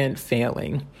others and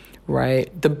failing,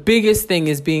 right? The biggest thing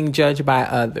is being judged by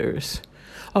others.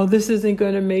 Oh, this isn't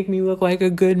going to make me look like a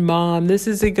good mom. This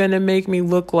isn't going to make me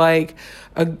look like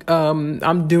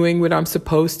I'm doing what I'm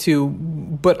supposed to.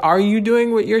 But are you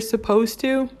doing what you're supposed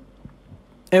to?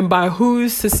 And by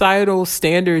whose societal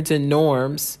standards and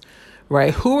norms,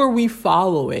 right? Who are we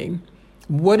following?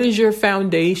 What is your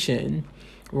foundation,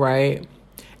 right?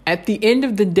 At the end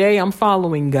of the day, I'm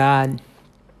following God.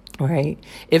 Right.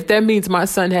 If that means my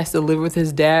son has to live with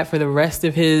his dad for the rest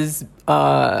of his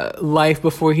life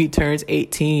before he turns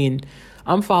 18,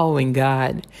 I'm following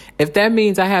God. If that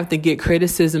means I have to get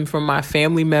criticism from my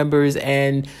family members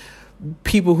and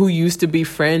people who used to be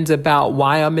friends about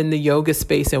why I'm in the yoga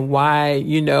space and why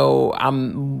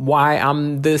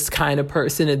I'm this kind of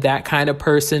person and that kind of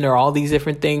person or all these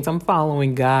different things, I'm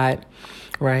following God.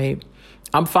 Right.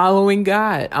 I'm following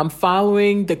God. I'm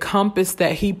following the compass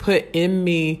that he put in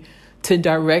me to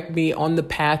direct me on the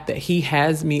path that he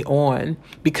has me on,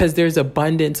 because there's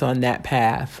abundance on that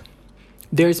path.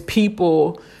 There's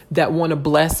people that want to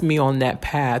bless me on that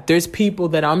path. There's people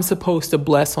that I'm supposed to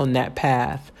bless on that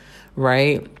path,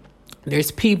 right?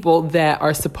 There's people that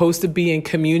are supposed to be in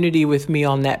community with me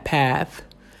on that path.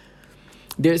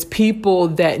 There's people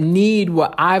that need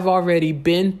what I've already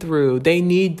been through. They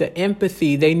need the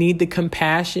empathy. They need the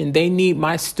compassion. They need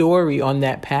my story on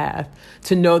that path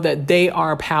to know that they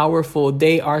are powerful.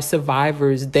 They are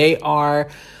survivors. They are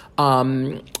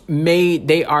made.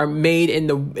 They are made in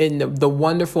the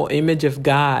wonderful image of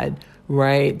God,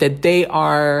 right? That they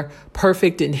are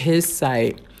perfect in His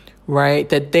sight, right?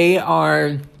 That they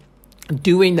are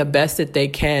doing the best that they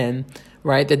can,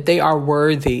 right? That they are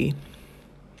worthy.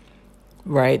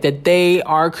 Right, that they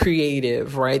are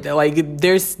creative, right?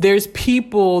 That there's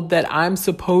people that I'm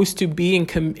supposed to be in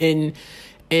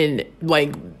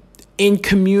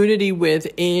community with,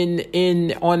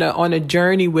 on a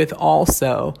journey with,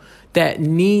 also, that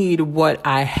need what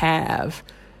I have.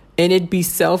 And it'd be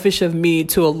selfish of me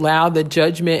to allow the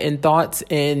judgment and thoughts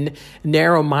and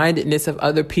narrow-mindedness of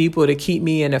other people to keep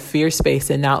me in a fear space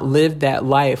and not live that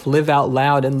life, live out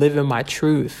loud and live in my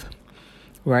truth.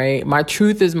 Right? My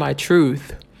truth is my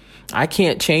truth. I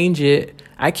can't change it.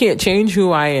 I can't change who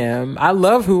I am. I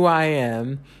love who I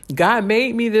am. God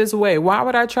made me this way. Why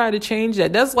would I try to change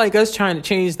that? That's like us trying to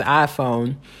change the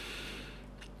iPhone.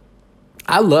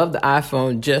 I love the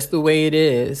iPhone just the way it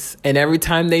is. And every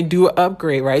time they do an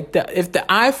upgrade, right? If the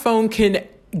iPhone can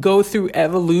go through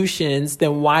evolutions,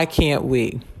 then why can't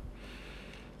we?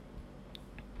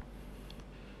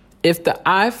 If the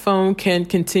iPhone can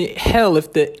continue, hell,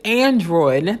 if the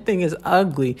Android, that thing is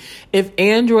ugly. If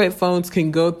Android phones can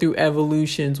go through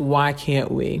evolutions, why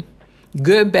can't we?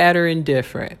 good, bad, or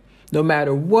indifferent. No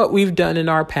matter what we've done in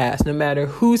our past, no matter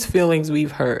whose feelings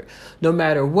we've hurt, no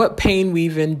matter what pain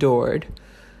we've endured,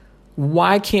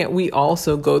 why can't we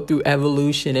also go through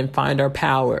evolution and find our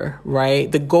power, right?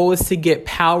 The goal is to get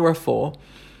powerful,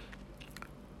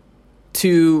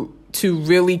 to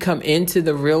really come into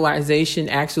the realization,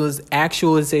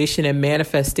 actualization, and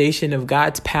manifestation of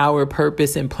God's power,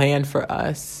 purpose, and plan for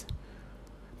us.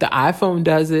 The iPhone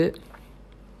does it.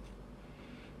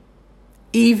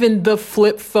 Even the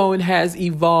flip phone has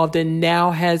evolved and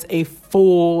now has a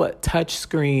full touch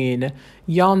screen.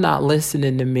 Y'all not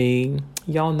listening to me.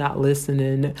 Y'all not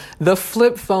listening. The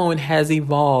flip phone has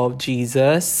evolved,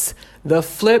 Jesus. The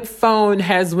flip phone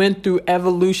has went through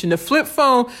evolution. The flip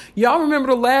phone, y'all remember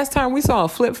the last time we saw a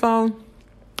flip phone?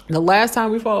 The last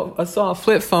time we saw a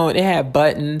flip phone, it had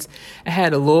buttons. It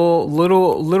had a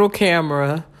little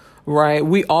camera. Right,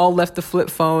 we all left the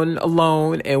flip phone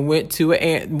alone and went to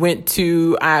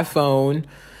iPhone,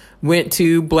 went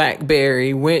to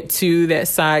BlackBerry, went to that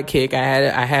Sidekick.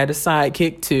 I had a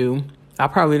Sidekick too. I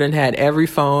probably done had every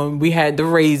phone. We had the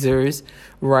razors,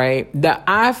 right? The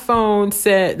iPhone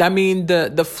said,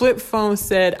 the flip phone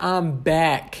said, I'm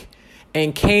back,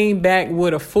 and came back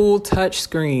with a full touch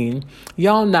screen.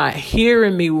 Y'all not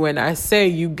hearing me when I say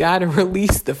you got to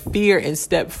release the fear and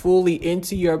step fully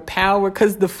into your power,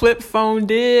 because the flip phone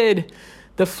did.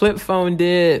 The flip phone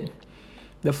did.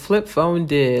 The flip phone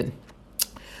did.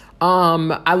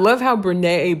 I love how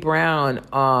Brené Brown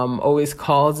always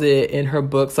calls it in her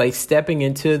books, like stepping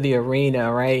into the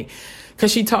arena, right?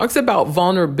 Because she talks about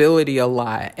vulnerability a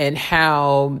lot and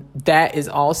how that is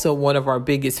also one of our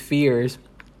biggest fears.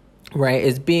 Right,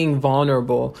 is being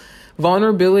vulnerable.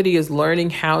 Vulnerability is learning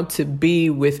how to be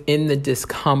within the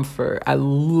discomfort. I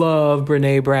love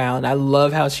Brené Brown. I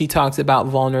love how she talks about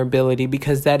vulnerability,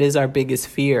 because that is our biggest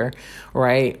fear,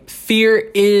 right?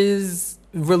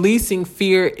 Releasing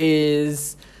fear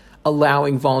is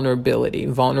allowing vulnerability.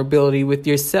 Vulnerability with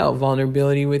yourself,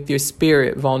 vulnerability with your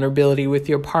spirit, vulnerability with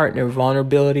your partner,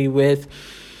 vulnerability with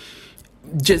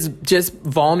just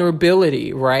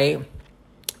vulnerability, right?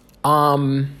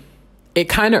 It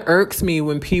kind of irks me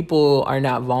when people are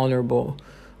not vulnerable,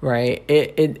 right?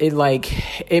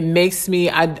 It makes me,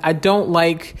 I don't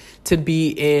like to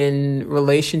be in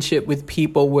relationship with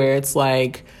people where it's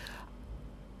like,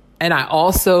 and I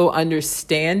also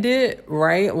understand it,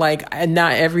 right? Like,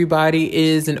 not everybody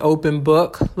is an open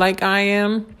book like I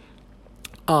am,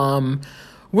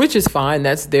 which is fine.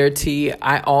 That's their tea.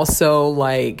 I also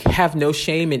have no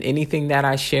shame in anything that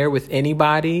I share with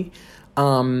anybody.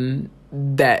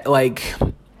 That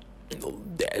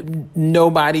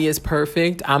nobody is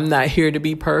perfect. I'm not here to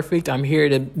be perfect. I'm here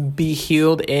to be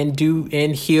healed and do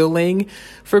in healing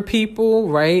for people,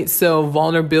 right? So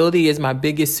vulnerability is my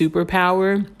biggest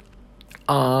superpower.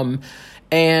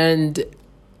 And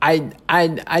I've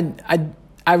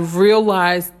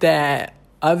realized that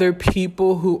other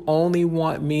people who only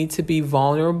want me to be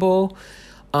vulnerable,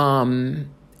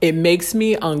 it makes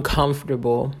me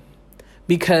uncomfortable.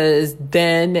 Because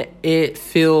then it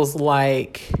feels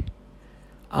like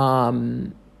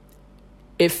I'm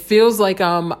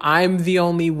the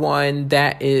only one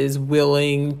that is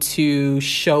willing to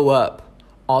show up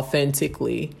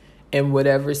authentically in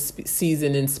whatever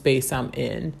season and space I'm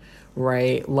in,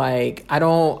 right? Like I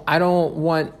don't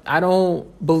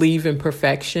believe in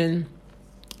perfection.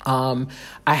 I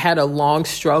had a long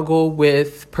struggle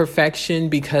with perfection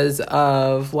because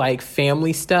of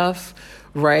family stuff.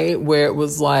 Right, where it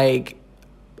was like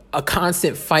a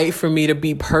constant fight for me to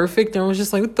be perfect. And I was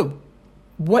just like,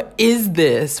 what is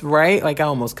this? Right? Like I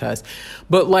almost cussed,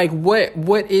 but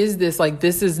what is this? Like,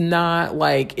 this is not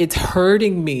it's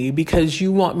hurting me because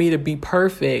you want me to be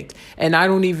perfect. And I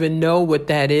don't even know what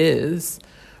that is.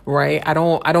 Right? I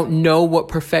don't know what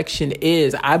perfection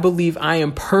is. I believe I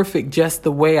am perfect just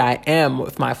the way I am,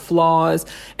 with my flaws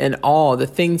and all the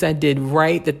things I did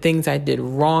right, the things I did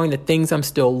wrong, the things I'm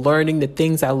still learning, the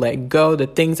things I let go, the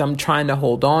things I'm trying to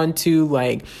hold on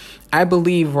to. I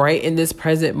believe right in this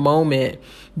present moment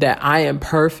that I am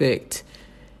perfect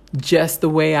just the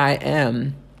way I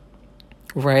am.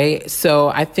 Right? So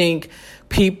I think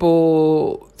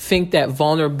people think that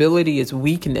vulnerability is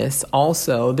weakness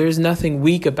also. There's nothing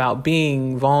weak about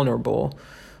being vulnerable,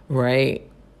 right?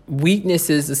 Weakness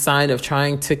is a sign of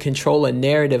trying to control a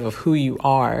narrative of who you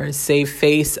are, save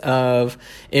face of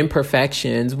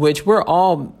imperfections, which we're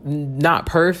all not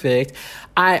perfect.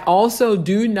 I also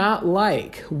do not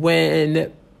like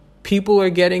when people are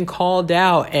getting called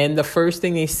out and the first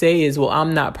thing they say is, well,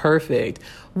 I'm not perfect.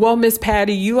 Well, Miss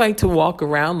Patty, you like to walk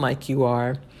around like you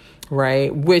are,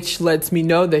 right? Which lets me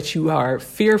know that you are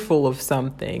fearful of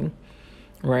something,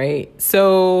 right?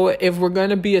 So if we're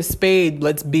going to be a spade,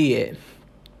 let's be it.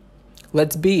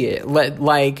 Let's be it.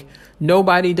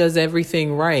 Nobody does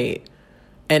everything right.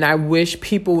 And I wish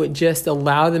people would just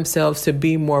allow themselves to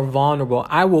be more vulnerable.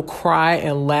 I will cry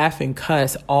and laugh and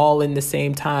cuss all in the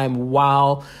same time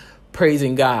while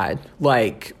praising God.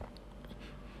 Like,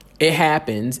 it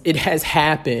happens. It has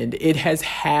happened. It has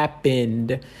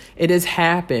happened. It has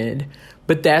happened.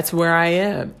 But that's where I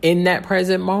am in that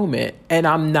present moment. And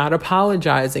I'm not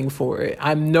apologizing for it.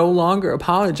 I'm no longer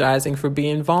apologizing for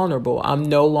being vulnerable. I'm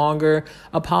no longer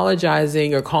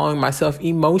apologizing or calling myself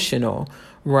emotional,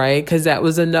 right? Because that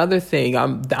was another thing.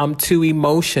 I'm too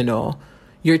emotional.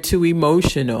 You're too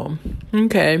emotional.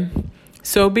 Okay,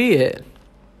 so be it.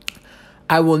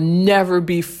 I will never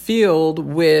be filled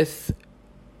with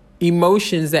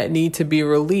emotions that need to be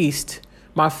released.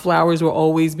 My flowers will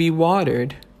always be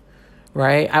watered.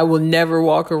 Right? I will never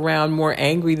walk around more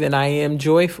angry than I am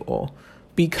joyful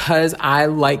because I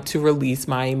like to release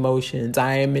my emotions.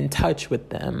 I am in touch with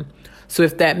them. So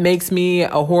if that makes me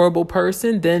a horrible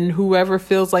person, then whoever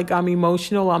feels like I'm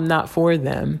emotional, I'm not for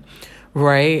them.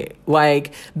 Right?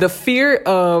 Like, the fear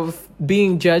of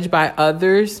being judged by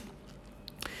others,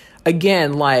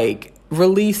 again, like,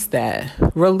 release that.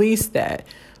 Release that.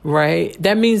 Right?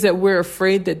 That means that we're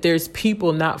afraid that there's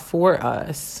people not for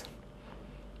us.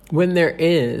 When there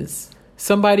is,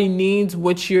 somebody needs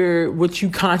what you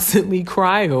constantly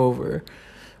cry over,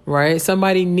 right?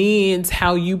 Somebody needs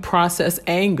how you process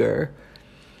anger,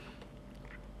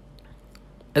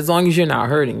 as long as you're not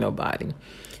hurting nobody.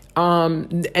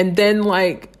 And then,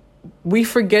 like, we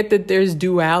forget that there's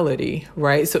duality,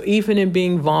 right? So even in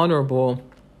being vulnerable,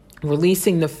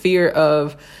 releasing the fear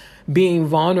of being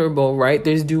vulnerable, right?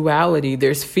 There's duality.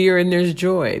 There's fear and there's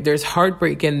joy. There's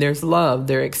heartbreak and there's love.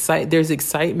 There's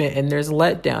excitement and there's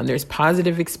letdown. There's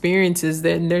positive experiences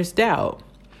and there's doubt,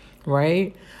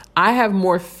 right? I have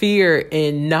more fear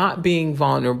in not being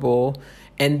vulnerable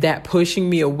and that pushing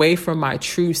me away from my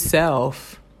true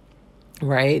self,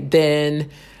 right? Than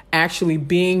actually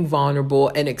being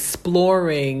vulnerable and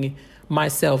exploring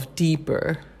myself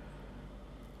deeper.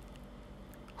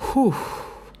 Whew.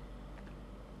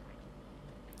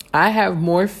 I have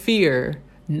more fear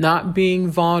not being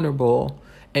vulnerable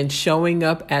and showing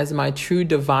up as my true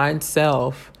divine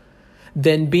self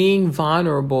than being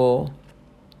vulnerable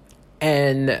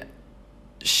and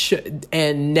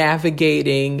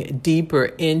navigating deeper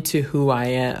into who I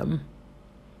am.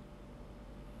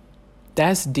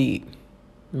 That's deep,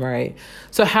 right?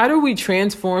 So how do we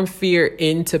transform fear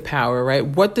into power, right?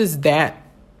 What does that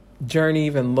journey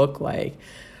even look like?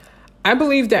 I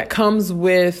believe that comes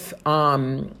with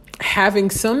having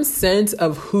some sense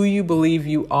of who you believe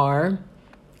you are,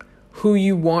 who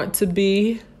you want to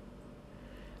be,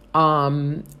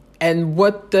 and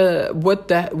what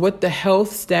the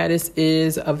health status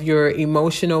is of your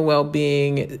emotional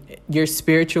well-being, your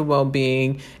spiritual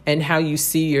well-being, and how you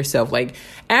see yourself. Like,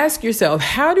 ask yourself,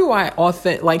 how do I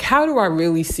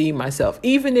really see myself?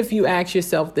 Even if you ask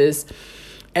yourself this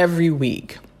every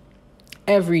week,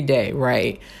 every day,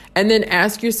 right? And then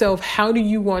ask yourself, how do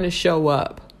you want to show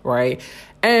up, right?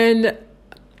 And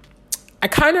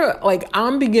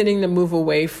I'm beginning to move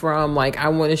away from I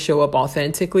want to show up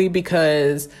authentically,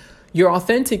 because your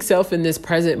authentic self in this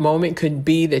present moment could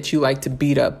be that you like to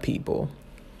beat up people.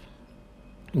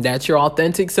 That's your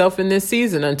authentic self in this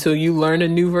season until you learn a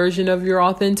new version of your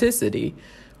authenticity,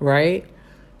 right?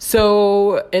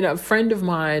 So, and a friend of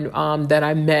mine that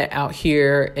I met out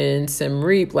here in Siem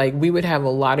Reap, we would have a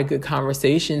lot of good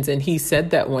conversations. And he said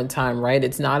that one time, right?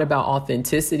 It's not about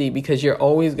authenticity, because you're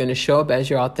always going to show up as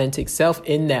your authentic self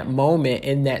in that moment,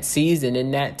 in that season,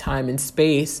 in that time and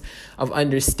space of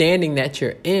understanding that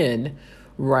you're in,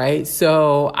 right?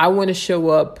 So I want to show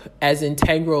up as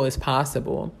integral as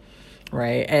possible,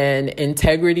 right? And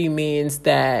integrity means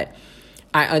that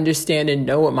I understand and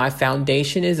know what my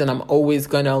foundation is, and I'm always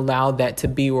going to allow that to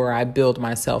be where I build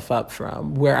myself up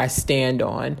from, where I stand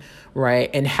on, right?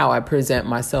 And how I present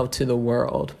myself to the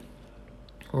world,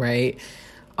 right?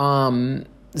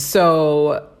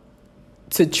 So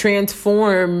to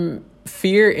transform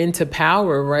fear into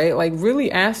power, right?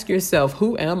 Really ask yourself,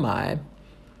 who am I?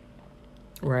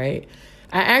 Right?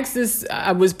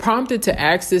 I was prompted to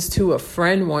ask this to a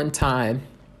friend one time.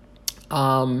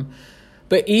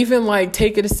 But even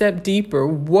take it a step deeper,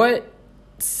 what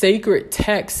sacred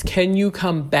text can you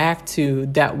come back to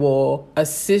that will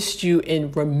assist you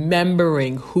in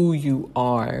remembering who you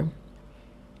are?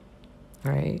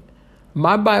 Right?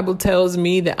 My Bible tells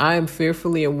me that I am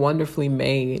fearfully and wonderfully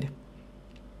made.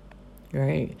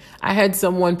 right? I had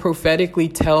someone prophetically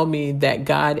tell me that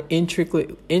God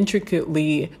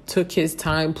intricately took his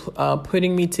time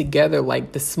putting me together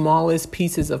like the smallest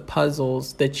pieces of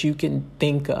puzzles that you can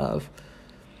think of,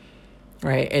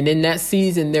 right? And in that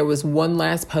season, there was one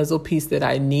last puzzle piece that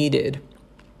I needed.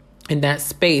 In that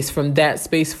space, from that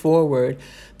space forward,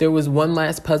 there was one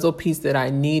last puzzle piece that I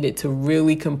needed to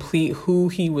really complete who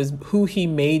he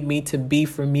made me to be,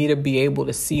 for me to be able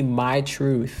to see my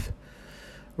truth,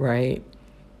 right?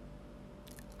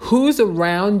 Who's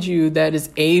around you that is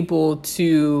able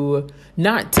to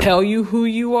not tell you who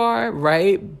you are,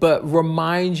 right? But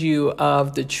remind you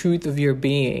of the truth of your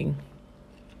being,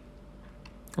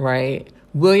 right?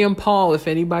 William Paul, if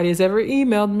anybody has ever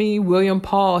emailed me, William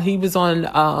Paul, he was on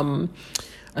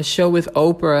a show with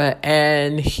Oprah,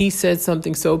 and he said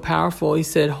something so powerful. He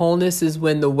said, wholeness is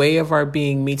when the way of our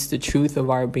being meets the truth of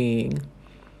our being.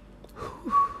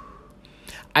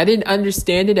 I didn't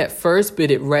understand it at first, but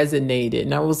it resonated.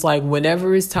 And I was like,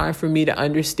 whenever it's time for me to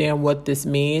understand what this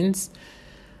means,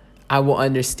 I will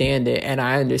understand it. And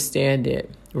I understand it,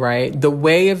 right? The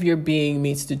way of your being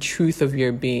meets the truth of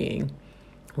your being.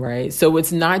 Right. So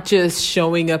it's not just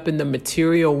showing up in the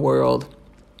material world,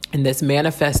 in this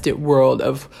manifested world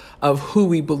of who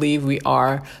we believe we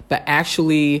are, but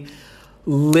actually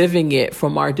living it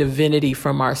from our divinity,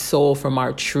 from our soul, from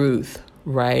our truth.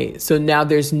 Right. So now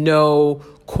there's no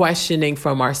questioning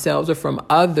from ourselves or from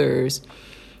others.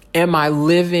 Am I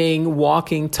living,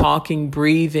 walking, talking,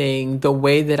 breathing the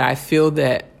way that I feel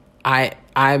that I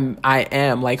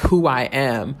am, like who I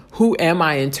am? Who am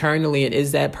I internally? And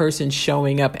is that person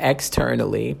showing up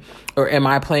externally? Or am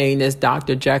I playing this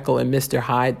Dr. Jekyll and Mr.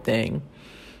 Hyde thing?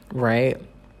 Right?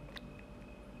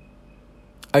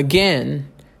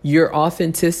 Again, your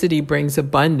authenticity brings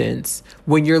abundance.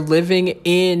 When you're living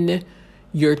in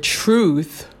your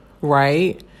truth,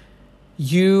 right?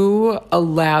 You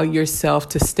allow yourself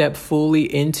to step fully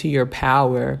into your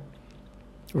power.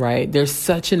 Right? There's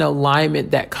such an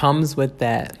alignment that comes with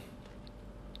that.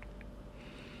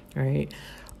 Right?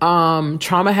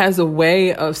 Trauma has a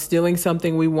way of stealing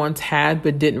something we once had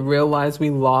but didn't realize we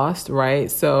lost, right?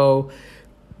 So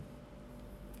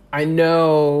I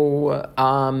know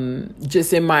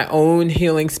just in my own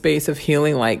healing space of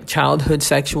healing, like childhood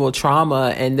sexual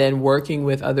trauma, and then working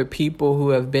with other people who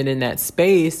have been in that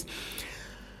space,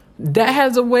 that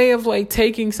has a way of like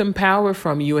taking some power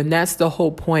from you. And that's the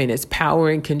whole point. It's power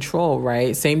and control,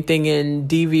 right? Same thing in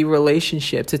DV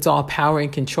relationships. It's all power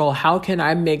and control. How can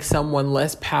I make someone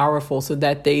less powerful so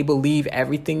that they believe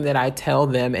everything that I tell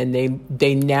them and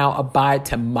they now abide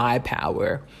to my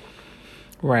power,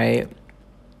 right?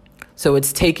 So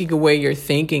it's taking away your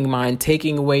thinking mind,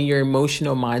 taking away your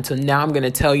emotional mind. So now I'm going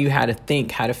to tell you how to think,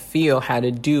 how to feel, how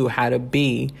to do, how to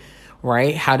be,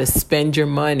 right? How to spend your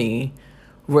money,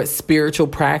 what spiritual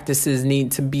practices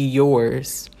need to be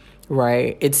yours,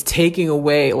 right? It's taking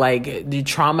away, like the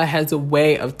trauma has a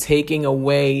way of taking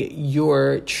away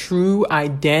your true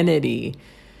identity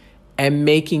and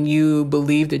making you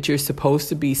believe that you're supposed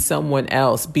to be someone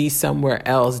else, be somewhere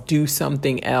else, do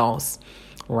something else,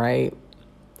 right?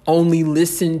 Only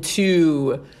listen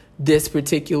to this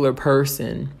particular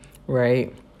person,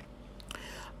 right?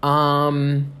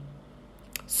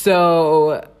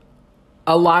 So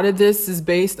a lot of this is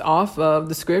based off of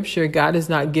the scripture. God has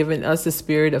not given us a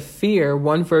spirit of fear.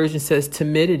 One version says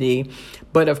timidity,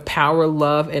 but of power,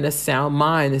 love, and a sound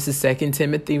mind. This is 2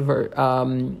 Timothy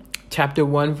chapter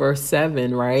 1, verse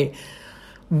 7, right?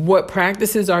 What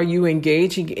practices are you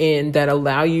engaging in that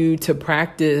allow you to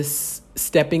practice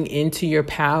stepping into your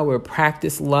power,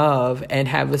 practice love, and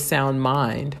have a sound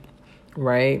mind,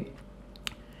 right?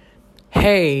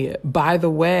 Hey, by the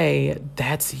way,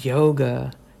 that's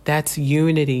yoga. That's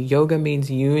unity. Yoga means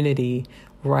unity,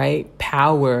 right?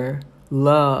 Power,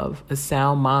 love, a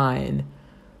sound mind,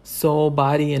 soul,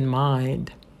 body, and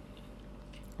mind,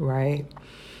 right?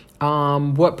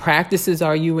 What practices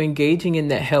are you engaging in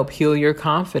that help heal your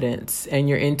confidence and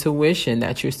your intuition?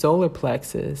 That's your solar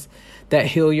plexus. That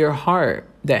heal your heart,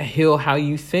 that heal how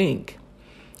you think,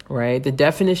 right? The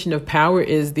definition of power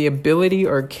is the ability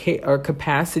or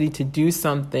capacity to do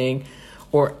something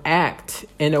or act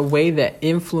in a way that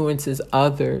influences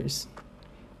others,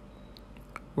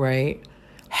 right?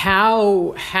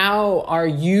 How are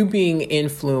you being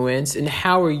influenced, and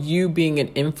how are you being an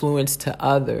influence to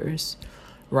others,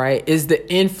 right? Is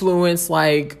the influence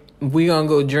like, we gonna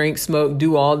go drink, smoke,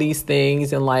 do all these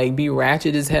things and like be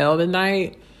ratchet as hell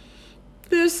tonight?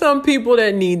 There's some people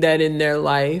that need that in their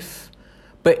life.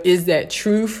 But is that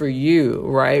true for you,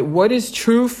 right? What is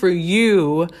true for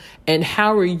you, and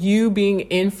how are you being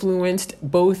influenced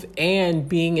both and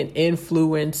being an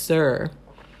influencer,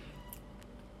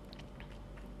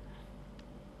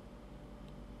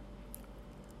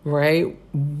 right?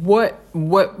 What's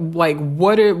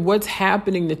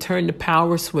happening to turn the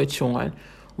power switch on,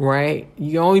 right?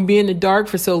 You only be in the dark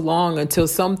for so long until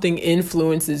something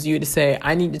influences you to say,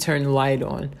 I need to turn the light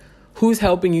on. Who's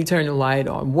helping you turn the light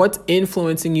on? What's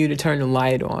influencing you to turn the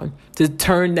light on? To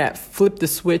flip the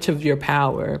switch of your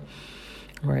power,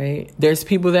 right? There's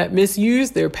people that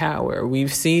misuse their power.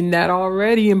 We've seen that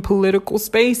already in political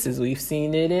spaces. We've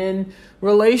seen it in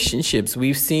relationships.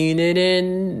 We've seen it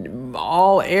in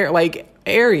all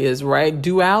areas, right?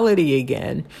 Duality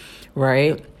again,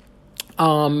 right?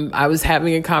 I was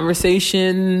having a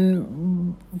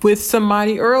conversation with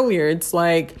somebody earlier. It's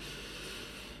like,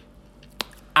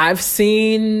 let's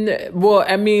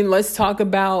talk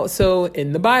about, so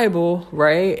in the Bible,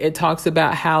 right, it talks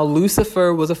about how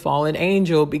Lucifer was a fallen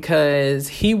angel because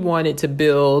he wanted to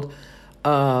build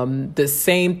the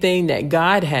same thing that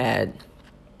God had,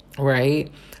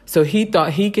 right? So he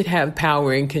thought he could have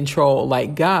power and control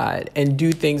like God and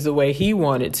do things the way he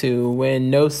wanted to, when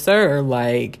no, sir,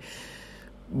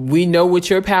 we know what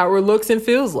your power looks and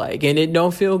feels like, and it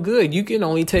don't feel good. You can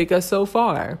only take us so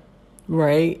far,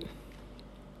 right?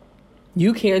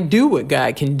 You can't do what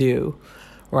God can do,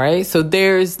 right? So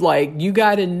there's you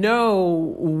got to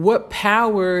know what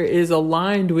power is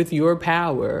aligned with your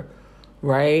power,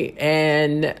 right?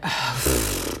 And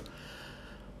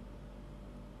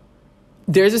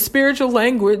there's a spiritual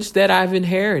language that I've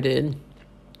inherited,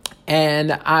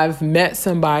 and I've met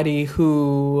somebody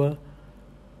who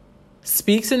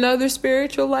speaks another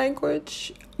spiritual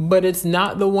language, but it's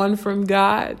not the one from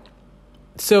God.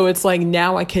 So it's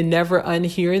now I can never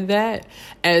unhear that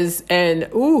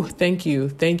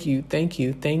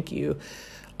thank you.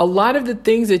 A lot of the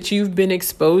things that you've been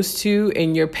exposed to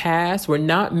in your past were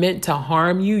not meant to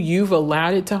harm you. You've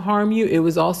allowed it to harm you. It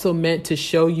was also meant to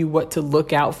show you what to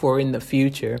look out for in the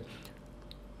future.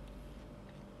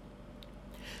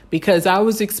 Because I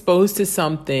was exposed to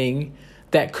something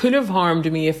that could have harmed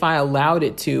me if I allowed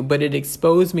it to, but it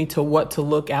exposed me to what to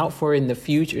look out for in the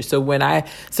future. So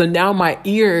now my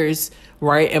ears,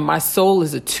 right, and my soul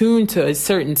is attuned to a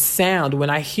certain sound. When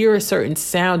I hear a certain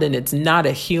sound and it's not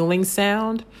a healing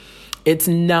sound, it's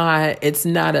not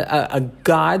a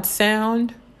God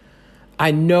sound,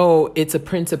 I know it's a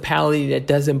principality that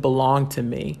doesn't belong to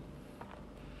me.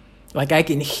 I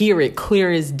can hear it clear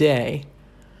as day.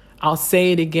 I'll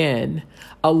say it again.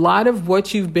 A lot of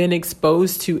what you've been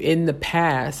exposed to in the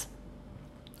past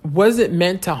wasn't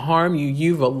meant to harm you.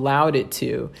 You've allowed it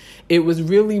to. It was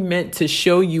really meant to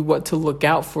show you what to look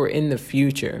out for in the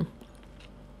future.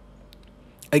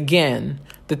 Again,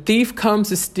 the thief comes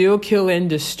to steal, kill, and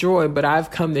destroy, but I've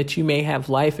come that you may have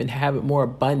life and have it more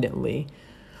abundantly.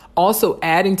 Also,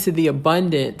 adding to the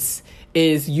abundance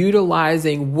is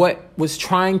utilizing what was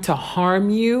trying to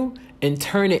harm you and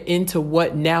turn it into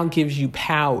what now gives you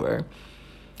power.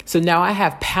 So now I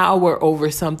have power over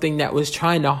something that was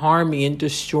trying to harm me and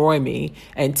destroy me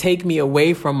and take me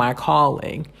away from my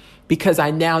calling, because I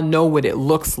now know what it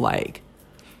looks like.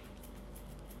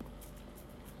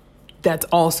 That's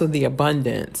also the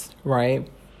abundance, right?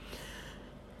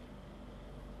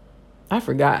 I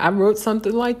forgot. I wrote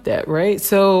something like that, right?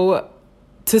 So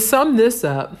to sum this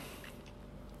up,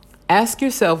 ask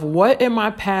yourself, what in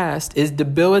my past is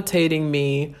debilitating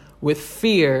me with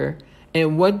fear,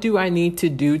 and what do I need to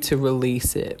do to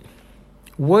release it?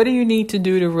 What do you need to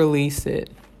do to release it?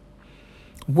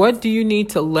 What do you need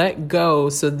to let go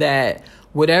so that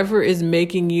whatever is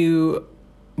making you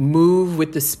move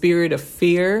with the spirit of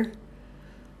fear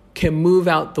can move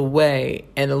out the way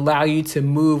and allow you to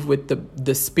move with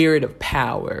the spirit of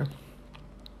power,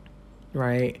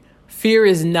 right? Fear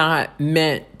is not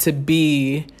meant to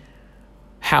be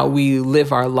how we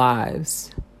live our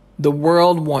lives. The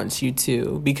world wants you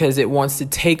to, because it wants to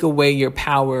take away your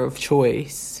power of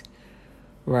choice,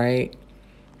 right?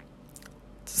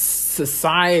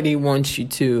 Society wants you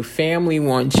to, family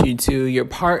wants you to, your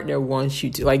partner wants you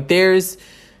to. Not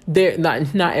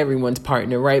everyone's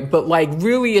partner, right? But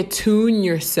really attune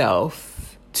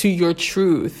yourself to your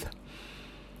truth,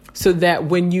 so that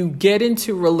when you get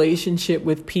into relationship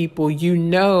with people,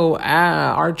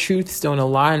 our truths don't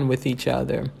align with each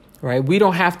other, right? We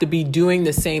don't have to be doing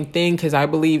the same thing, because I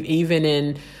believe even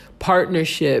in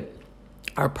partnership,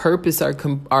 our purpose, our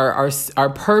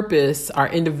purpose, our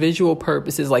individual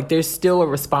purposes, there's still a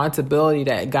responsibility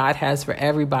that God has for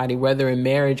everybody, whether in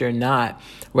marriage or not,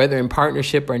 whether in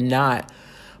partnership or not.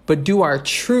 But do our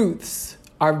truths,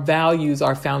 our values,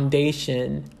 our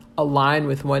foundation align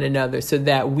with one another, so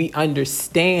that we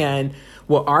understand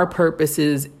what our purpose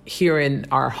is here in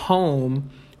our home,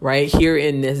 right? Here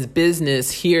in this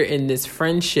business, here in this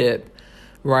friendship,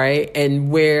 right? And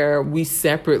where we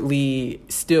separately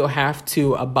still have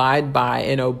to abide by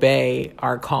and obey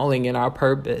our calling and our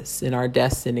purpose and our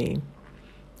destiny,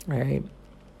 right?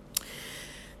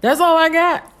 That's all I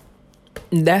got.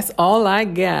 That's all I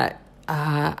got.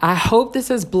 I hope this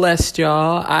has blessed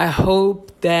y'all. I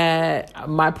hope that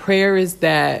my prayer is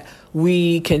that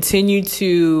we continue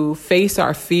to face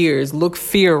our fears, look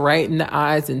fear right in the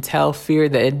eyes and tell fear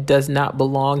that it does not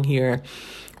belong here,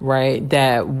 right?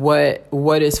 That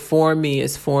what is for me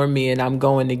and I'm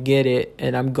going to get it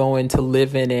and I'm going to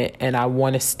live in it and I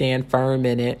want to stand firm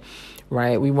in it,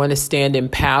 right? We want to stand in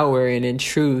power and in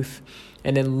truth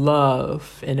and in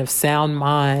love and of sound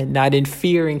mind, not in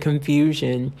fear and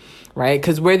confusion, right?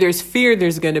 Because where there's fear,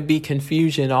 there's going to be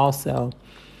confusion also.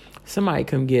 Somebody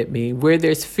come get me. Where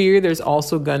there's fear, there's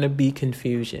also going to be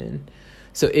confusion.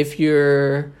 So if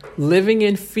you're living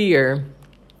in fear,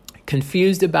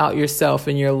 confused about yourself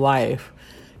and your life,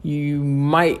 you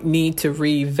might need to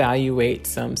reevaluate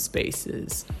some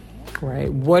spaces,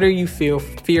 right? What are you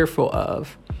fearful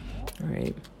of,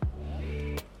 right?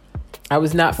 I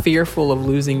was not fearful of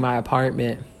losing my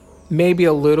apartment. Maybe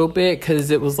a little bit because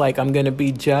it was like I'm going to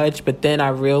be judged. But then I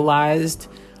realized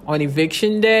on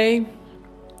eviction day,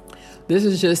 this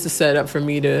is just a setup for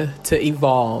me to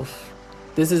evolve.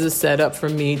 This is a setup for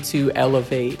me to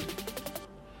elevate.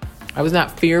 I was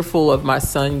not fearful of my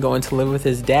son going to live with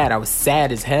his dad. I was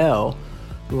sad as hell,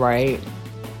 right?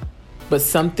 But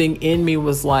something in me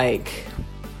was like,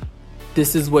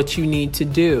 this is what you need to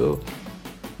do.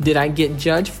 Did I get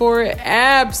judged for it?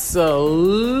 Absolutely.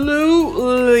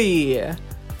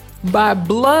 By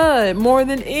blood, more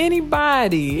than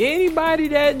anybody. Anybody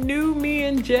that knew me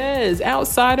and Jez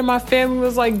outside of my family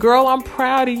was like, girl, I'm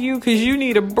proud of you because you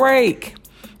need a break.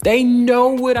 They know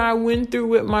what I went through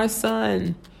with my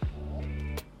son.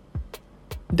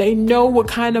 They know what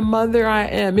kind of mother I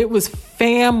am. It was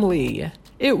family.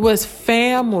 It was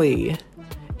family.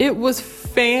 It was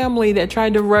family that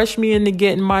tried to rush me into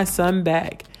getting my son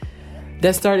back.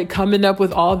 That started coming up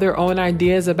with all their own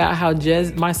ideas about how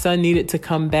my son needed to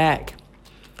come back.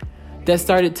 That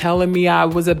started telling me I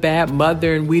was a bad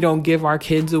mother and we don't give our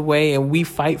kids away and we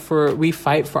fight for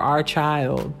our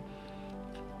child.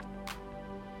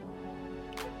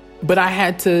 But I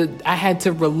had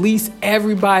to release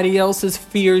everybody else's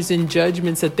fears and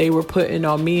judgments that they were putting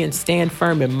on me and stand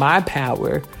firm in my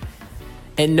power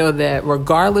and know that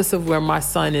regardless of where my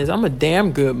son is, I'm a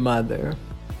damn good mother.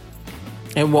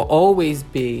 And will always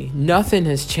be. Nothing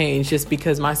has changed just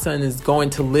because my son is going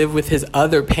to live with his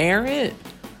other parent.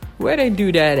 Where they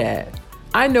do that at?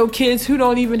 I know kids who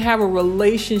don't even have a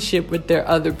relationship with their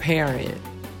other parent.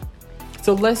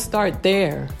 So let's start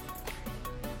there.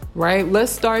 Right?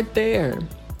 Let's start there.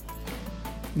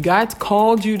 God's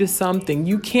called you to something.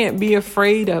 You can't be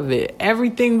afraid of it.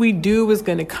 Everything we do is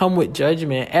going to come with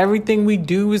judgment. Everything we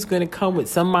do is going to come with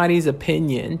somebody's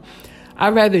opinion.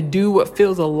 I'd rather do what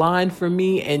feels aligned for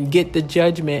me and get the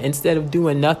judgment instead of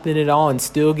doing nothing at all and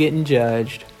still getting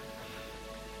judged.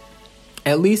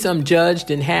 At least I'm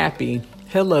judged and happy.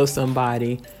 Hello,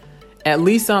 somebody. At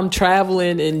least I'm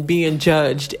traveling and being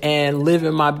judged and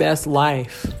living my best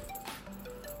life.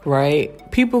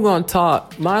 Right? People gonna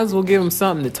talk. Might as well give them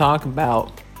something to talk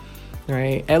about.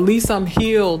 Right? At least I'm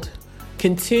healed,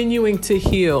 continuing to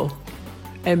heal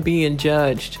and being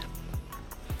judged.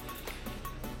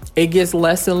 It gets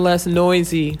less and less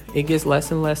noisy.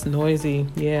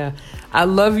 Yeah. I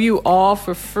love you all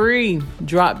for free.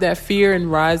 Drop that fear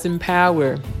and rise in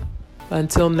power.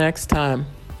 Until next time.